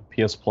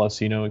PS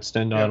Plus,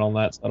 extend out on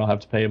that, so I don't have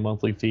to pay a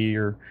monthly fee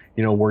or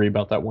worry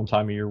about that one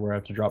time a year where I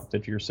have to drop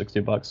 $50 or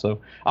 $60. So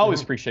I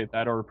always appreciate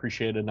that, or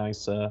appreciate a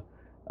nice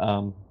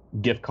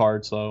gift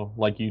card. So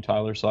like you,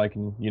 Tyler, so I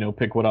can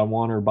pick what I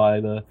want or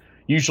buy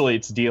usually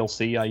it's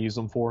DLC I use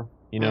them for.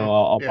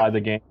 I'll buy the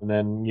game, and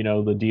then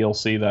the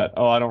DLC that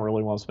I don't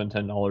really want to spend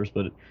 $10,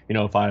 but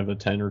if I have a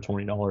 $10 or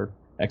 $20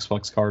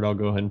 Xbox card, I'll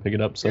go ahead and pick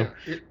it up. So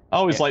I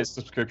always like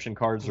subscription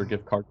cards or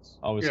gift cards.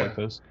 I always like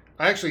those.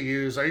 I usually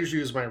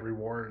use my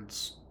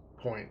rewards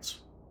points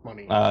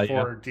money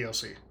for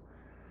DLC.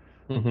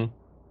 Mm-hmm.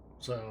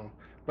 So,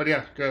 but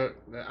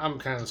I'm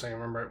kind of the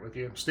same. I'm right with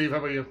you, Steve. How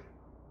about you?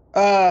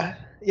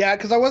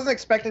 Because I wasn't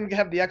expecting to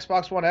have the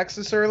Xbox One X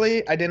this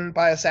early. I didn't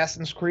buy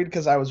Assassin's Creed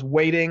because I was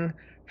waiting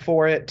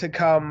for it to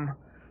come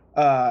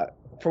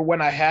for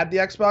when I had the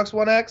Xbox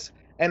One X.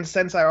 And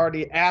since I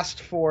already asked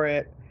for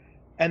it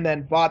and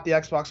then bought the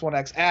Xbox One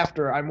X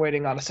after, I'm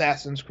waiting on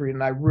Assassin's Creed,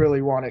 and I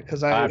really want it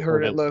because I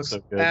heard it looks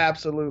so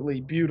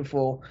absolutely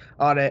beautiful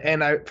on it.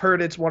 And I've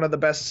heard it's one of the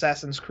best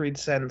Assassin's Creed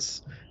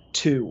since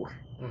 2,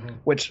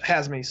 which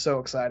has me so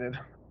excited.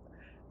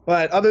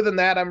 But other than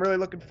that, I'm really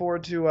looking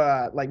forward to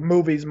like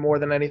movies more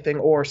than anything,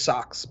 or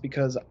socks,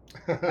 because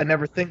I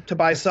never think to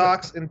buy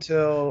socks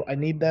until I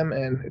need them,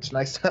 and it's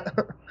nice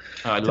to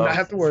I not love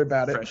have to worry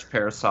about it. fresh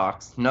pair of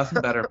socks.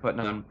 Nothing better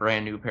putting on a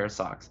brand new pair of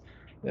socks.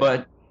 Yeah.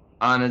 But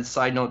on a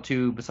side note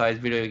too, besides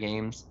video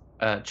games,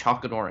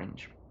 chocolate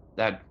orange.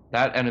 That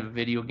and a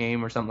video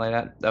game or something like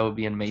that, that would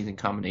be an amazing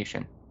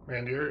combination.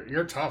 Man,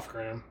 you're tough,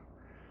 Graham.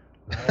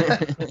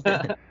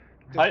 I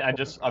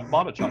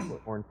bought a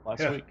chocolate orange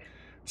last week.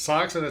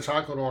 Socks and a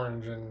chocolate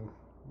orange, and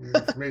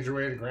you've made your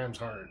way to Graham's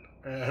heart.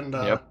 And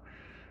Yep.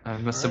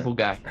 I'm a simple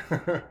guy.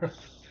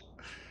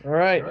 All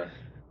right.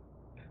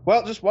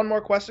 Well, just one more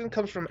question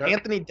comes from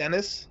Anthony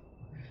Dennis.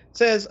 It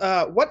says,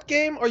 what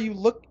game are you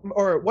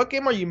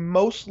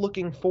most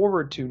looking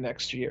forward to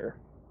next year?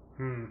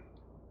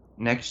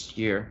 Next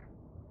year,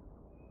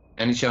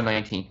 NHL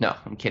 19. No,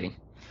 I'm kidding.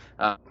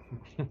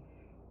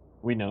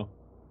 We know.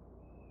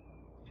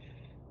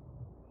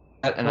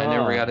 And I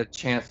never got a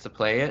chance to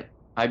play it.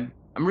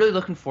 I'm really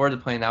looking forward to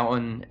playing that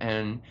one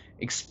and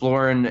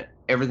exploring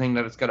everything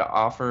that it's got to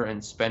offer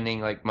and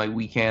spending like my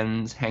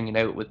weekends hanging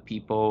out with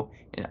people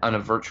on a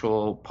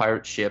virtual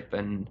pirate ship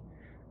and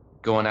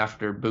going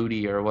after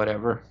booty or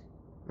whatever.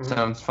 Mm-hmm.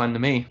 Sounds fun to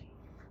me.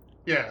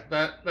 Yeah,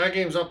 that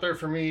game's up there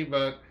for me,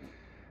 but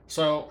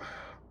so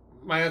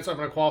my answer, I'm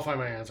going to qualify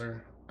my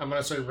answer. I'm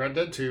going to say Red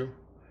Dead 2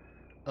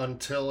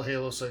 until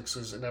Halo 6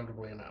 is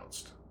inevitably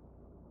announced.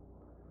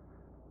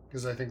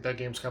 Because I think that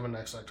game's coming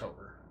next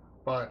October.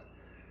 But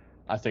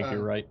I think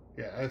you're right.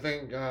 Yeah, I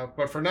think,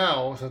 but for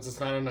now, since it's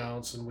not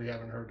announced and we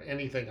haven't heard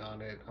anything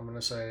on it, I'm going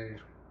to say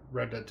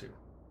Red Dead 2.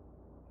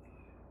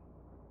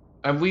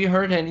 Have we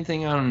heard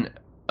anything on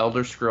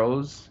Elder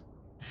Scrolls?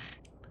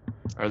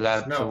 Or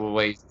that's a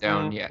ways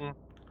down yet?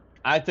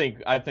 I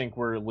think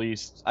we're at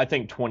least. I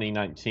think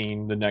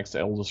 2019, the next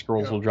Elder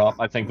Scrolls will drop.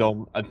 I think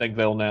they'll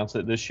announce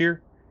it this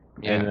year.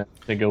 Yeah, and I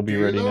think it'll be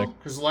ready next.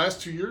 Because the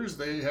last 2 years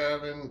they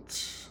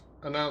haven't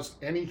announced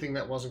anything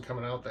that wasn't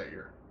coming out that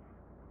year.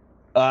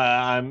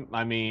 I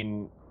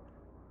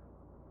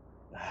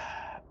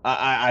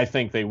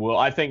think they will.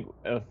 I think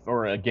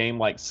for a game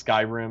like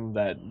Skyrim,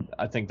 that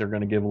I think they're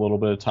going to give a little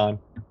bit of time.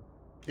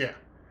 Yeah.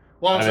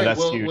 Well, I'm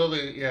saying, will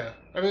they? Yeah.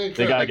 I mean,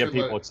 they got to get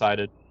people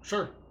excited.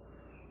 Sure.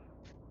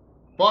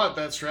 But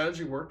that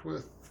strategy worked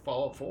with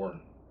Fallout 4.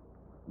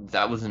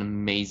 That was an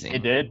amazing.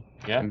 It did.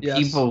 Yeah. And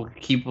people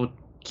keep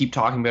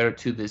talking about it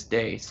to this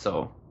day.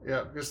 So.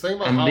 Yeah, because think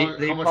about how much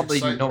probably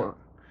excitement. Know.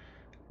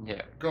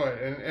 Yeah. Go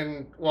ahead.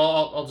 And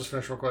well, I'll just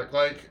finish real quick.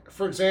 Like,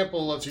 for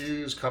example, let's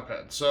use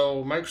Cuphead.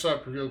 So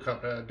Microsoft revealed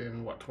Cuphead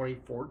in,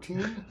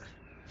 2014?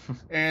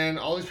 And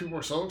all these people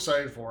were so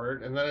excited for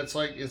it. And then it's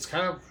like, it's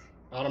kind of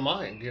out of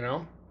mind, you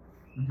know?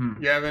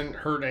 Mm-hmm. You haven't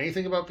heard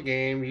anything about the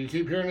game. You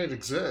keep hearing it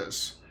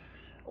exists.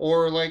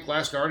 Or like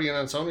Last Guardian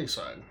on Sony's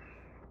side.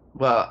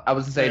 Well, I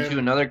was going to say, too,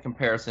 another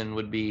comparison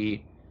would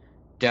be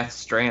Death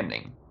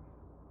Stranding.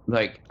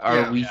 Like,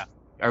 are we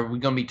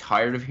going to be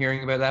tired of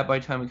hearing about that by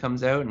the time it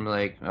comes out? And be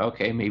like,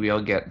 okay, maybe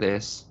I'll get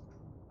this.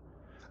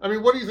 I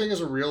mean, what do you think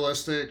is a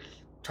realistic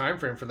time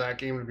frame for that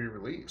game to be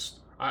released?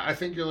 I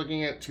think you're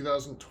looking at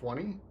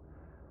 2020.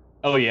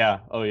 Oh yeah,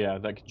 that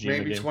Kojima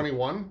maybe game.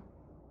 21.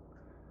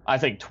 I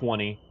think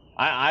 20.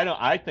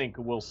 I think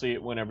we'll see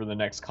it whenever the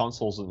next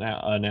console's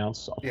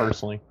announced.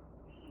 Personally,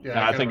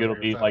 yeah, I think it'll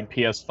be like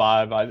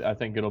PS5. I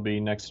think it'll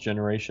be next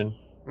generation.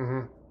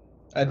 Mm-hmm.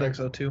 I think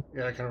so too.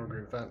 Yeah, I kind of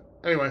agree with that.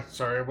 Anyway,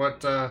 sorry.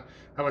 What? How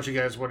about you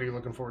guys? What are you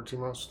looking forward to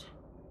most?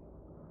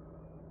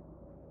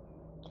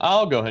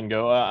 I'll go ahead and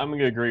go. I'm going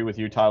to agree with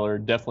you, Tyler.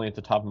 Definitely at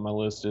the top of my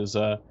list is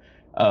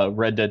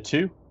Red Dead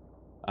 2.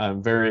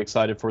 I'm very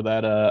excited for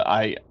that.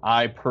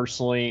 I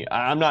personally,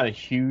 I'm not a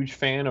huge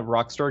fan of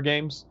Rockstar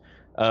games.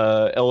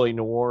 LA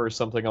Noire is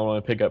something I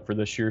want to pick up for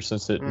this year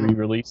since it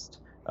re-released.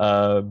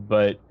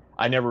 But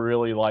I never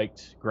really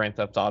liked Grand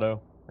Theft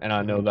Auto. And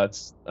I know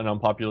that's an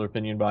unpopular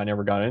opinion, but I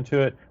never got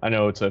into it. I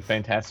know it's a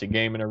fantastic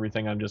game and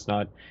everything. I'm just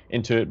not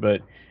into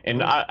it.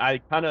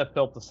 I kind of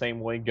felt the same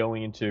way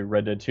going into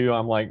Red Dead 2.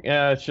 I'm like,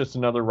 yeah, it's just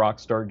another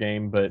Rockstar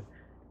game. But,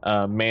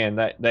 man,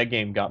 that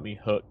game got me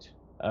hooked.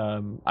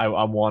 I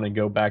want to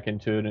go back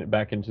into it and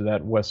back into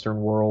that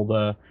Western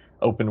world,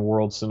 open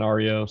world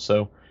scenario.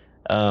 So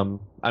I'm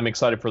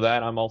excited for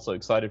that. I'm also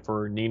excited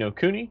for Ni no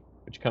Kuni,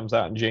 which comes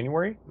out in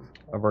January.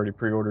 I've already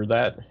pre-ordered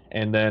that.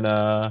 And then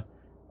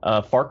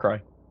Far Cry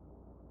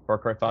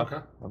 5.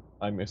 Okay.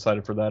 I'm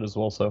excited for that as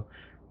well. So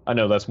I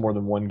know that's more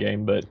than one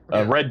game, but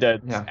Red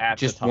Dead is at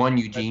just the top. one,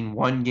 Eugene,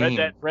 one game.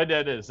 Red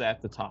Dead is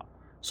at the top.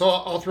 So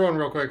I'll throw in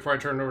real quick before I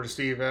turn it over to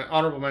Steve.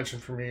 Honorable mention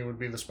for me would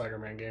be the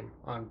Spider-Man game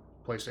on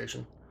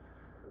PlayStation.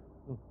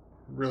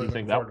 Really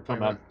looking forward to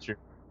playing that. Sure.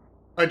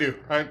 I do.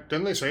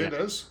 Didn't they say it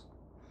is?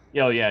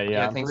 Oh,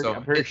 yeah. I think so.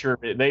 I'm pretty sure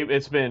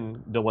it's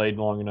been delayed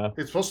long enough.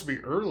 It's supposed to be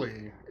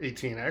early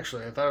 18,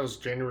 actually. I thought it was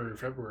January or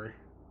February.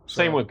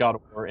 So, same with God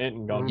of War.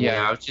 And God of War.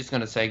 Yeah, I was just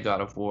going to say God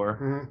of War.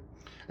 Mm-hmm.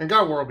 And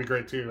God of War will be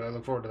great, too. I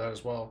look forward to that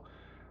as well.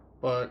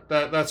 But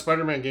that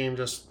Spider-Man game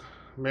just...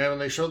 Man, when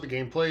they showed the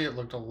gameplay, it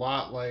looked a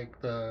lot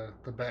like the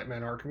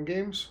Batman Arkham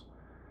games.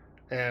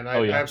 And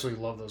I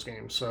absolutely love those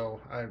games,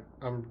 so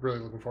I'm really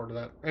looking forward to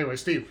that. Anyway,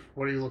 Steve,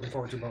 what are you looking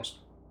forward to most?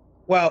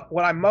 Well,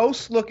 what I'm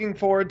most looking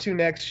forward to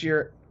next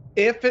year,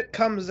 if it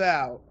comes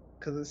out,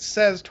 because it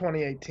says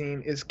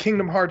 2018, is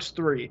Kingdom Hearts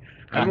 3.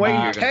 I'm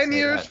waiting 10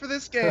 years for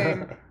this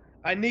game.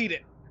 I need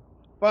it.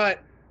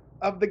 But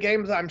of the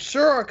games I'm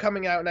sure are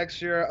coming out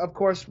next year, of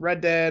course, Red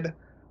Dead,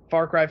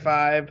 Far Cry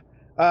 5.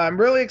 I'm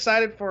really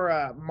excited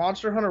for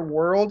Monster Hunter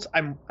Worlds.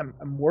 I'm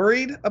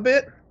worried a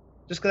bit,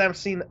 just because I haven't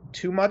seen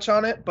too much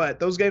on it, but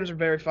those games are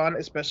very fun,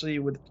 especially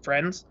with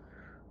friends.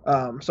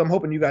 So I'm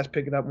hoping you guys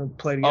pick it up and we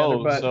play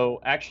together. So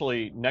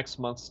actually, next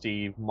month,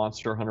 Steve,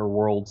 Monster Hunter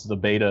Worlds, the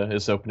beta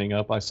is opening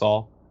up. I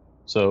saw,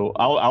 so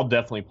I'll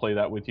definitely play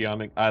that with you.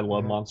 I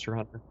love Monster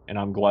Hunter, and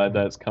I'm glad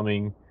that it's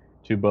coming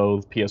to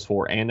both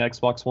PS4 and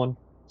Xbox One.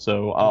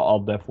 So I'll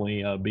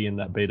definitely be in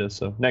that beta.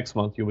 So next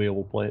month you'll be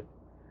able to play it.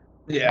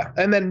 Yeah,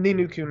 and then Ni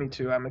no Kuni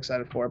too. I'm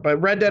excited for it. But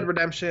Red Dead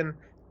Redemption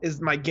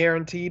is my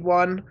guaranteed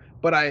one.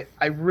 But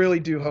I really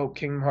do hope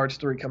Kingdom Hearts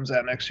 3 comes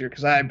out next year,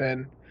 because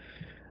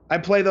I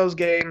play those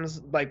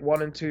games like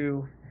 1 and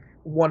 2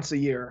 once a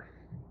year.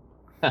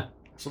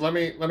 So let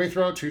me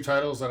throw out 2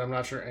 titles that I'm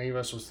not sure any of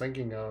us was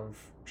thinking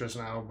of just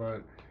now,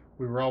 but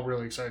we were all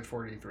really excited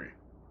for at E3.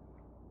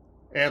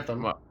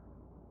 Anthem. What?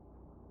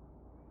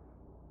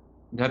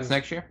 That's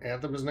next year?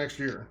 Anthem is next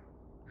year.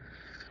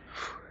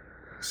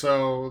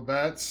 So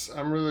I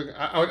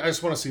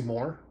just want to see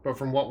more, but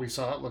from what we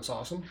saw, it looks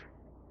awesome.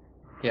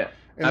 Yeah.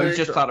 And I was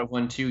just thought of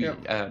one too,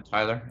 Yeah.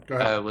 Tyler. Go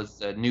ahead. Was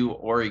the new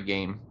Ori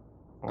game.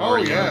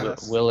 Ori, yeah.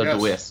 Will o' the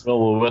Wisp.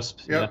 Will o' the Wisp.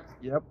 Yep.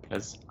 Yep.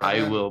 Because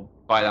I will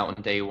buy that one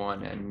day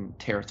one and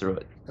tear through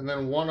it. And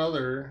then one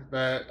other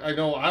that I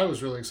know I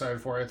was really excited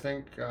for, I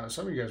think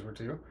some of you guys were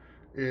too,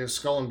 is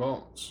Skull and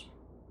Bones.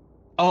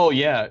 Oh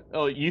yeah.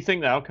 Oh, you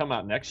think that'll come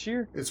out next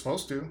year? It's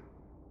supposed to.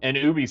 And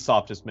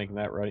Ubisoft is making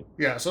that, right?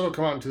 Yeah, so it'll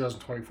come out in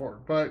 2024,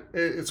 but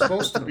it's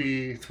supposed to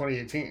be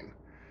 2018.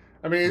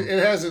 I mean,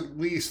 it has at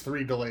least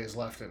 3 delays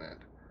left in it.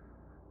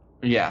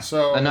 Yeah.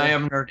 So, and I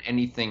haven't heard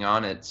anything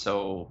on it,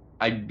 so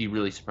I'd be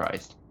really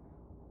surprised.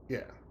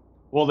 Yeah.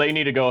 Well, they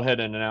need to go ahead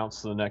and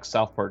announce the next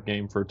South Park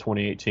game for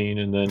 2018,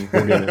 and then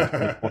we'll get it in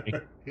 2020.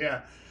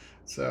 Yeah.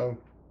 So,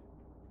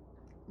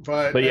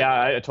 but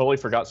yeah, I totally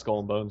forgot Skull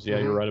and Bones. Yeah,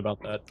 you're right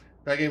about that.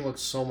 That game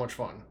looks so much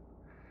fun,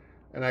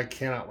 and I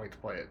cannot wait to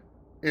play it.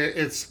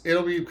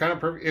 It'll be kind of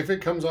perfect if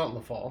it comes out in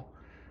the fall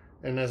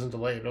and isn't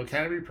delayed. It'll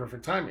kind of be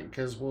perfect timing,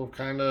 because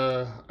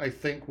I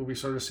think we'll be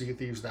sort of Sea of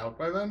Thieves out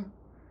by then,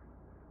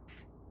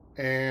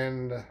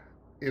 and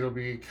it'll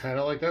be kind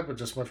of like that, but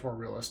just much more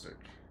realistic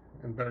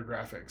and better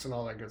graphics and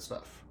all that good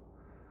stuff.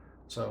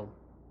 So,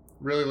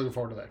 really looking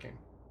forward to that game,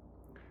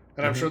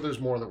 and I'm sure there's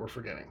more that we're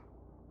forgetting.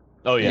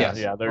 Oh yeah, Yes.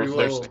 yeah.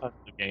 There's tons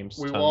of games.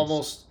 We will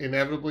almost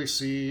inevitably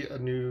see a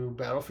new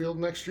Battlefield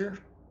next year,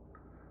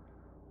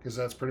 because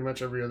that's pretty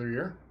much every other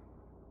year.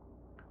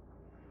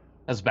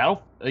 As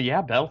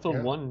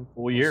Battlefield 1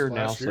 full year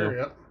now. Last year, so.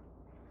 yep.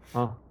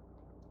 Huh.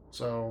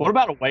 So. What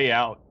about A Way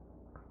Out?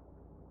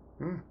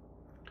 Hmm.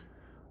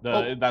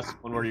 That's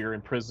one where you're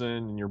in prison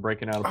and you're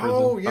breaking out of prison.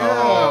 Oh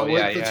yeah,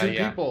 with the two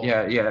yeah. people.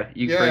 Yeah.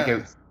 You break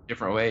out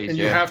different ways. And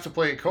you have to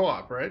play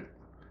co-op, right?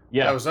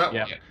 Yeah. That was that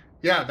yeah. one.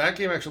 Yeah, that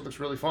game actually looks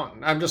really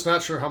fun. I'm just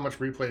not sure how much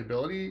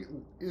replayability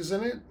is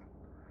in it,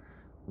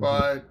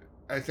 but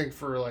I think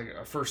for like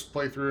a first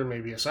playthrough and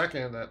maybe a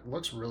second, that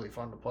looks really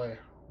fun to play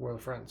with a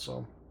friend.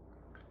 So,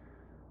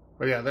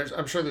 but yeah,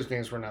 I'm sure there's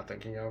games we're not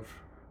thinking of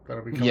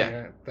that'll be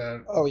coming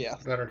that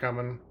are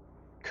coming.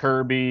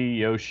 Kirby,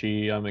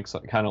 Yoshi, I'm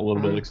kind of a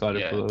little bit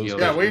excited for those.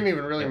 Yeah, we didn't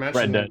even really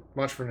mention Dead.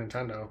 much for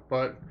Nintendo,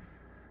 but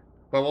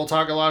we'll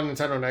talk a lot of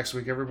Nintendo next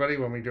week, everybody,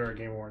 when we do our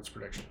Game Awards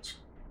predictions.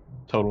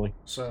 Totally.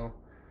 So,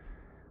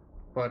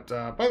 but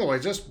by the way,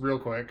 just real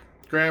quick,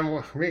 me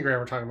and Graham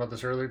were talking about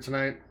this earlier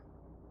tonight.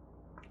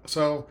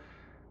 So,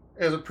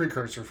 as a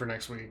precursor for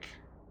next week,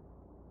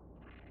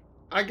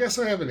 I guess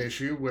I have an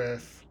issue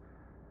with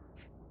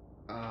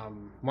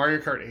Mario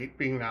Kart 8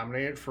 being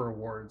nominated for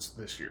awards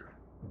this year.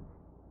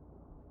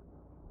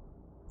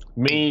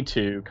 Me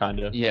too,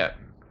 kind of. Yeah,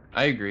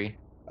 I agree.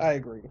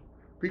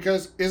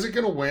 Because is it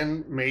going to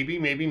win? Maybe,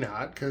 maybe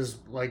not. Because,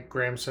 like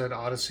Graham said,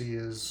 Odyssey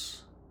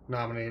is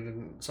nominated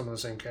in some of the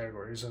same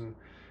categories, and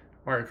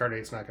Mario Kart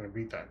 8's not going to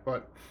beat that.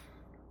 But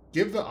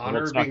give the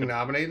honor of being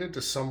nominated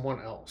to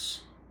someone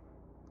else.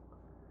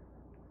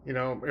 You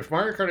know, if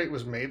Mario Kart 8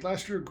 was made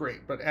last year,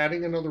 great. But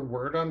adding another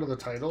word onto the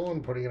title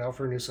and putting it out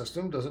for a new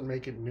system doesn't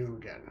make it new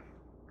again.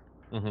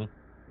 Mm-hmm.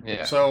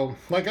 Yeah. So,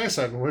 like I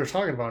said, when we were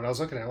talking about it, I was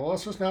looking at, well,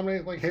 let's just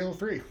nominate like Halo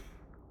 3.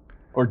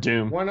 Or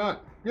Doom. Why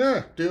not?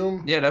 Yeah,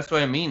 Doom. Yeah, that's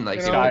what I mean. Like,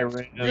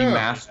 Skyrim.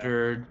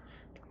 Remastered.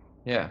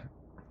 Yeah.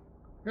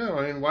 Yeah,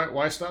 I mean,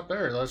 why stop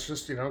there? Let's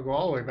just, go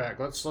all the way back.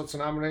 Let's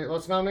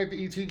nominate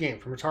the ET game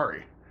from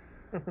Atari.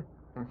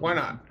 Why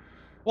not?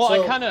 Well,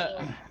 so,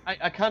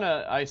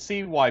 I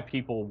see why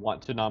people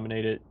want to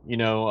nominate it. It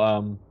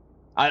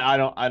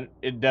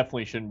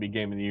definitely shouldn't be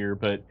Game of the Year,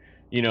 but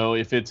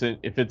if it's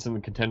in the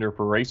contender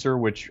for Racer,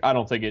 which I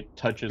don't think it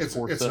touches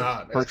Forza. It's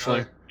not.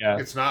 Personally,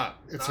 It's not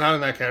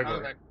in that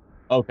category.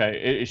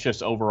 Okay, it's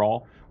just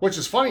overall. Which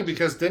is funny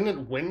because didn't it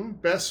win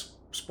Best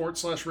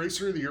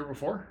Sports/Racer the year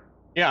before?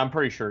 Yeah, I'm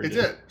pretty sure it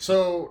did.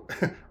 So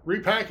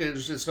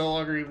repackaged, it's no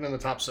longer even in the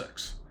top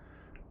 6.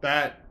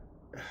 That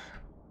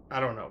I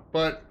don't know,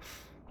 but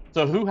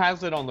so who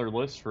has it on their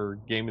list for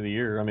Game of the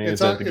Year? I mean, it's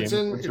is it the it's Game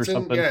in Awards or it's in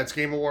something? yeah, it's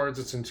Game Awards.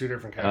 It's in 2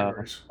 different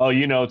categories.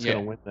 You know it's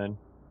gonna win then.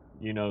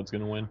 You know it's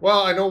gonna win.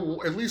 Well, I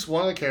know at least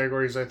one of the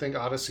categories. I think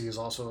Odyssey is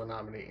also a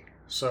nominee.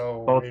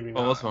 So maybe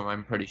not. Both of them,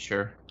 I'm pretty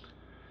sure.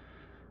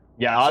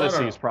 Yeah,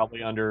 Odyssey is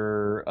probably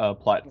under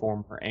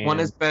platformer. And one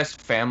is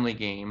best family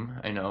game,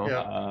 I know.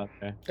 Yeah.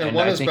 Okay. And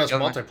one is best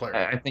multiplayer.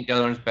 I think the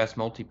other one's best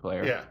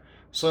multiplayer. Yeah.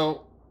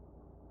 So,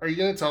 are you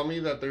going to tell me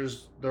that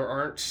there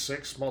aren't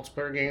 6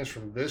 multiplayer games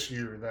from this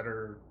year that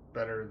are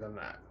better than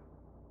that?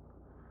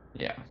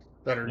 Yeah.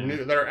 That are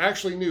new, that are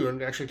actually new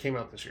and actually came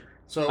out this year.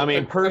 So I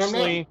mean,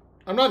 personally,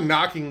 I'm not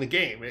knocking the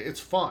game.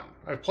 It's fun.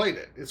 I've played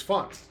it. It's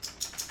fun.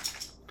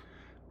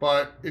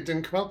 But it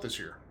didn't come out this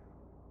year.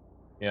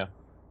 Yeah.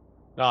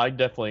 No, I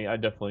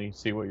definitely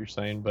see what you're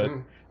saying, but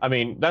I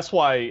mean, that's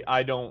why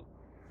I don't,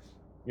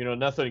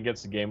 nothing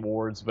against the Game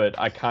Awards, but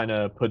I kind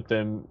of put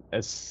them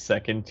as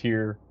second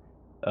tier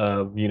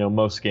of,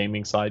 most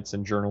gaming sites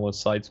and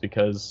journalist sites,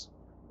 because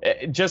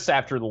just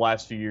after the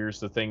last few years,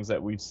 the things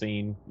that we've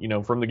seen,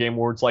 from the Game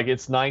Awards, like,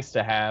 it's nice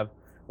to have,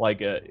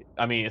 like,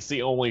 it's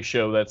the only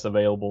show that's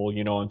available,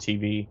 on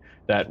TV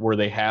where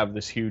they have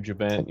this huge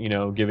event,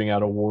 giving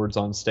out awards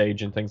on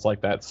stage and things like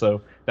that.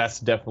 So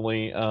that's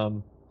definitely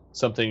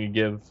something you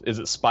give. Is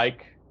it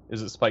Spike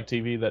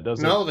TV that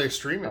does it? No, they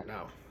stream it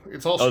now.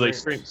 It's all streamed. They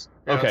stream.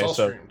 Yeah, okay, it's all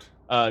so streamed.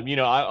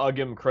 I'll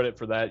give them credit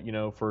for that,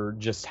 for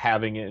just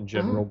having it in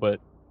general. But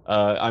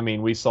I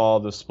mean, we saw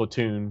the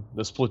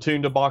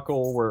Splatoon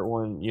debacle where it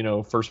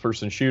won, first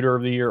person shooter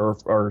of the year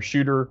or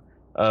shooter,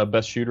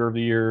 best shooter of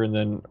the year, and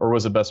then, or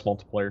was it best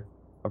multiplayer?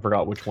 I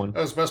forgot which one.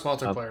 That was best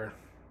multiplayer.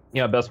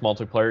 Yeah, best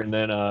multiplayer, and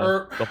then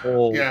the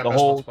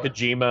whole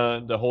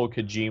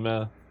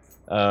Kojima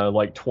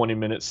like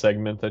 20-minute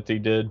segment that they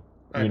did,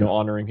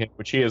 honoring him,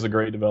 which he is a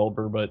great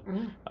developer, but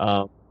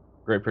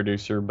great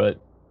producer. But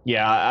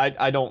yeah,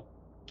 I don't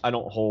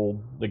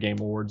hold the Game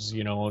Awards,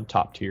 on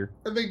top tier.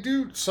 They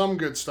do some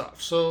good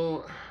stuff.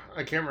 So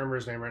I can't remember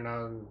his name right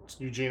now.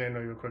 Eugene, I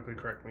know you'll quickly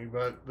correct me,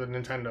 but the head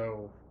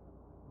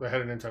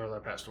of Nintendo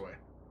that passed away.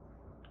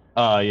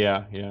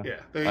 Yeah. Yeah.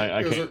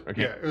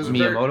 It was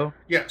Miyamoto?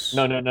 Yes.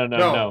 No.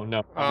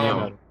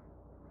 Miyamoto.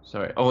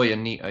 Sorry. Oh, yeah.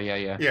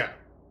 Yeah.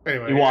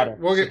 Anyway, Iwata.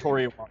 We'll get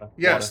Satoru Iwata.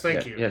 Yes,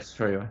 thank you. Yes,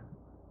 Satoru.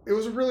 It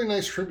was a really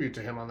nice tribute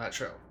to him on that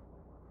show.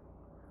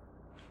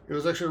 It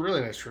was actually a really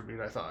nice tribute,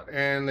 I thought.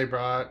 And they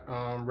brought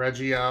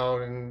Reggie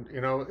out, and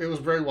it was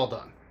very well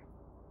done.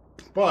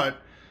 But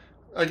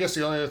I guess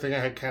the only other thing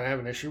I kind of have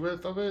an issue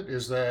with of it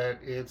is that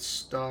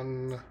it's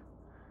done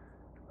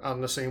on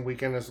the same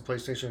weekend as the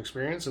PlayStation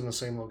Experience in the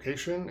same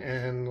location,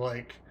 and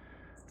like,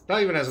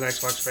 not even as an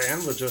Xbox fan,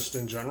 but just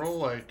in general,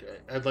 like,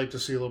 I'd like to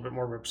see a little bit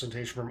more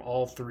representation from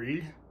all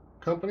 3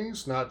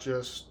 companies, not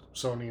just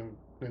Sony and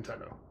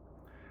Nintendo.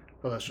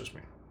 But that's just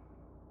me.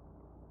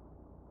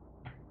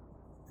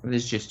 It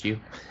is just you.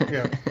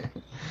 Yeah.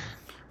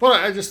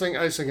 But I just think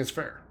it's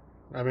fair.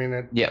 I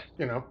mean,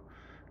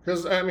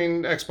 because I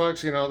mean,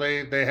 Xbox,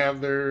 they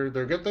have their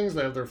good things,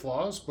 they have their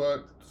flaws,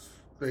 but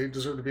they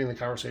deserve to be in the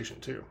conversation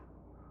too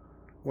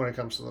when it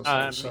comes to those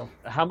things. So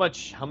how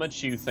much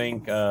do you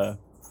think?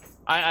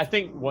 I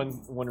think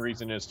one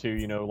reason is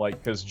too,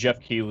 because Jeff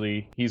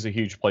Keighley, he's a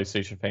huge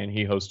PlayStation fan.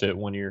 He hosted it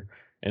one year,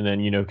 and then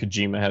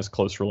Kojima has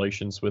close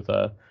relations with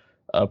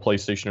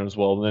PlayStation as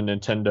well. And then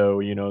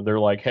Nintendo, they're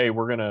like, hey,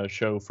 we're gonna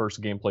show first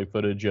gameplay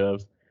footage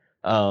of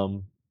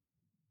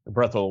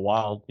Breath of the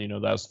Wild.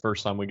 That was the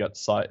first time we got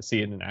to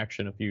see it in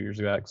action a few years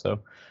back.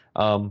 So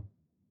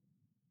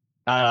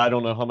I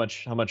don't know how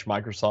much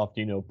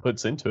Microsoft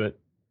puts into it,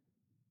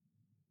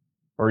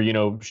 or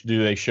do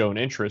they show an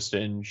interest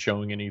in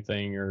showing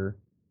anything or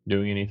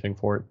doing anything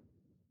for it?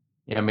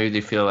 Yeah, maybe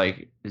they feel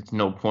like it's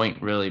no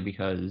point really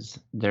because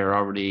they're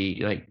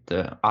already like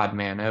the odd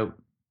man out.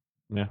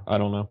 Yeah, I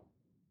don't know.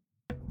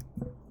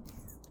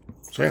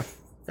 So yeah,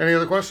 any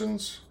other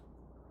questions?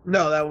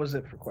 No, that was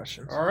it for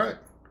questions. All right.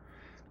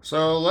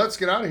 So let's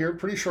get out of here.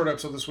 Pretty short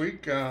episode this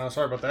week.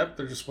 Sorry about that.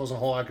 There just wasn't a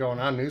whole lot going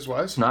on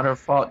news-wise. It's not our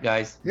fault,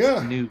 guys. Yeah.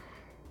 It's new.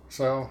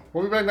 So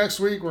we'll be back next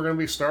week. We're going to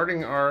be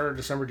starting our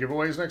December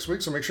giveaways next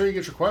week. So make sure you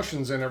get your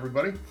questions in,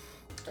 everybody.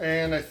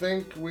 And I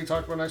think we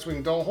talked about next week,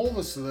 and don't hold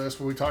us to this,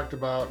 but we talked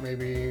about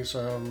maybe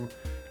some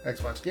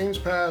Xbox Games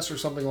Pass or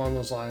something along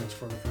those lines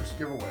for the first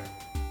giveaway.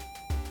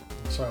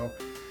 So,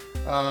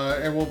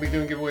 and we'll be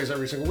doing giveaways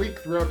every single week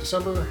throughout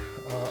December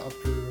up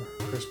through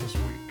Christmas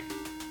week.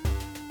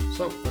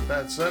 So, with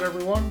that said,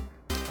 everyone,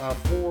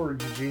 for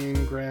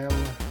Eugene, Graham,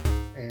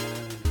 and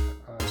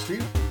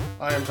Steve,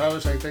 I am Tyler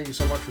saying thank you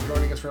so much for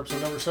joining us for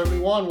episode number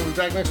 71. We'll be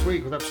back next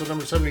week with episode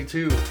number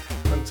 72.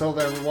 Until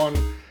then, everyone,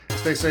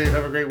 stay safe,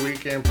 have a great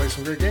week, and play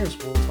some great games.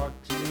 We'll talk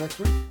to you next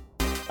week.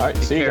 All right,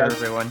 see you guys,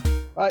 everyone.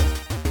 Bye.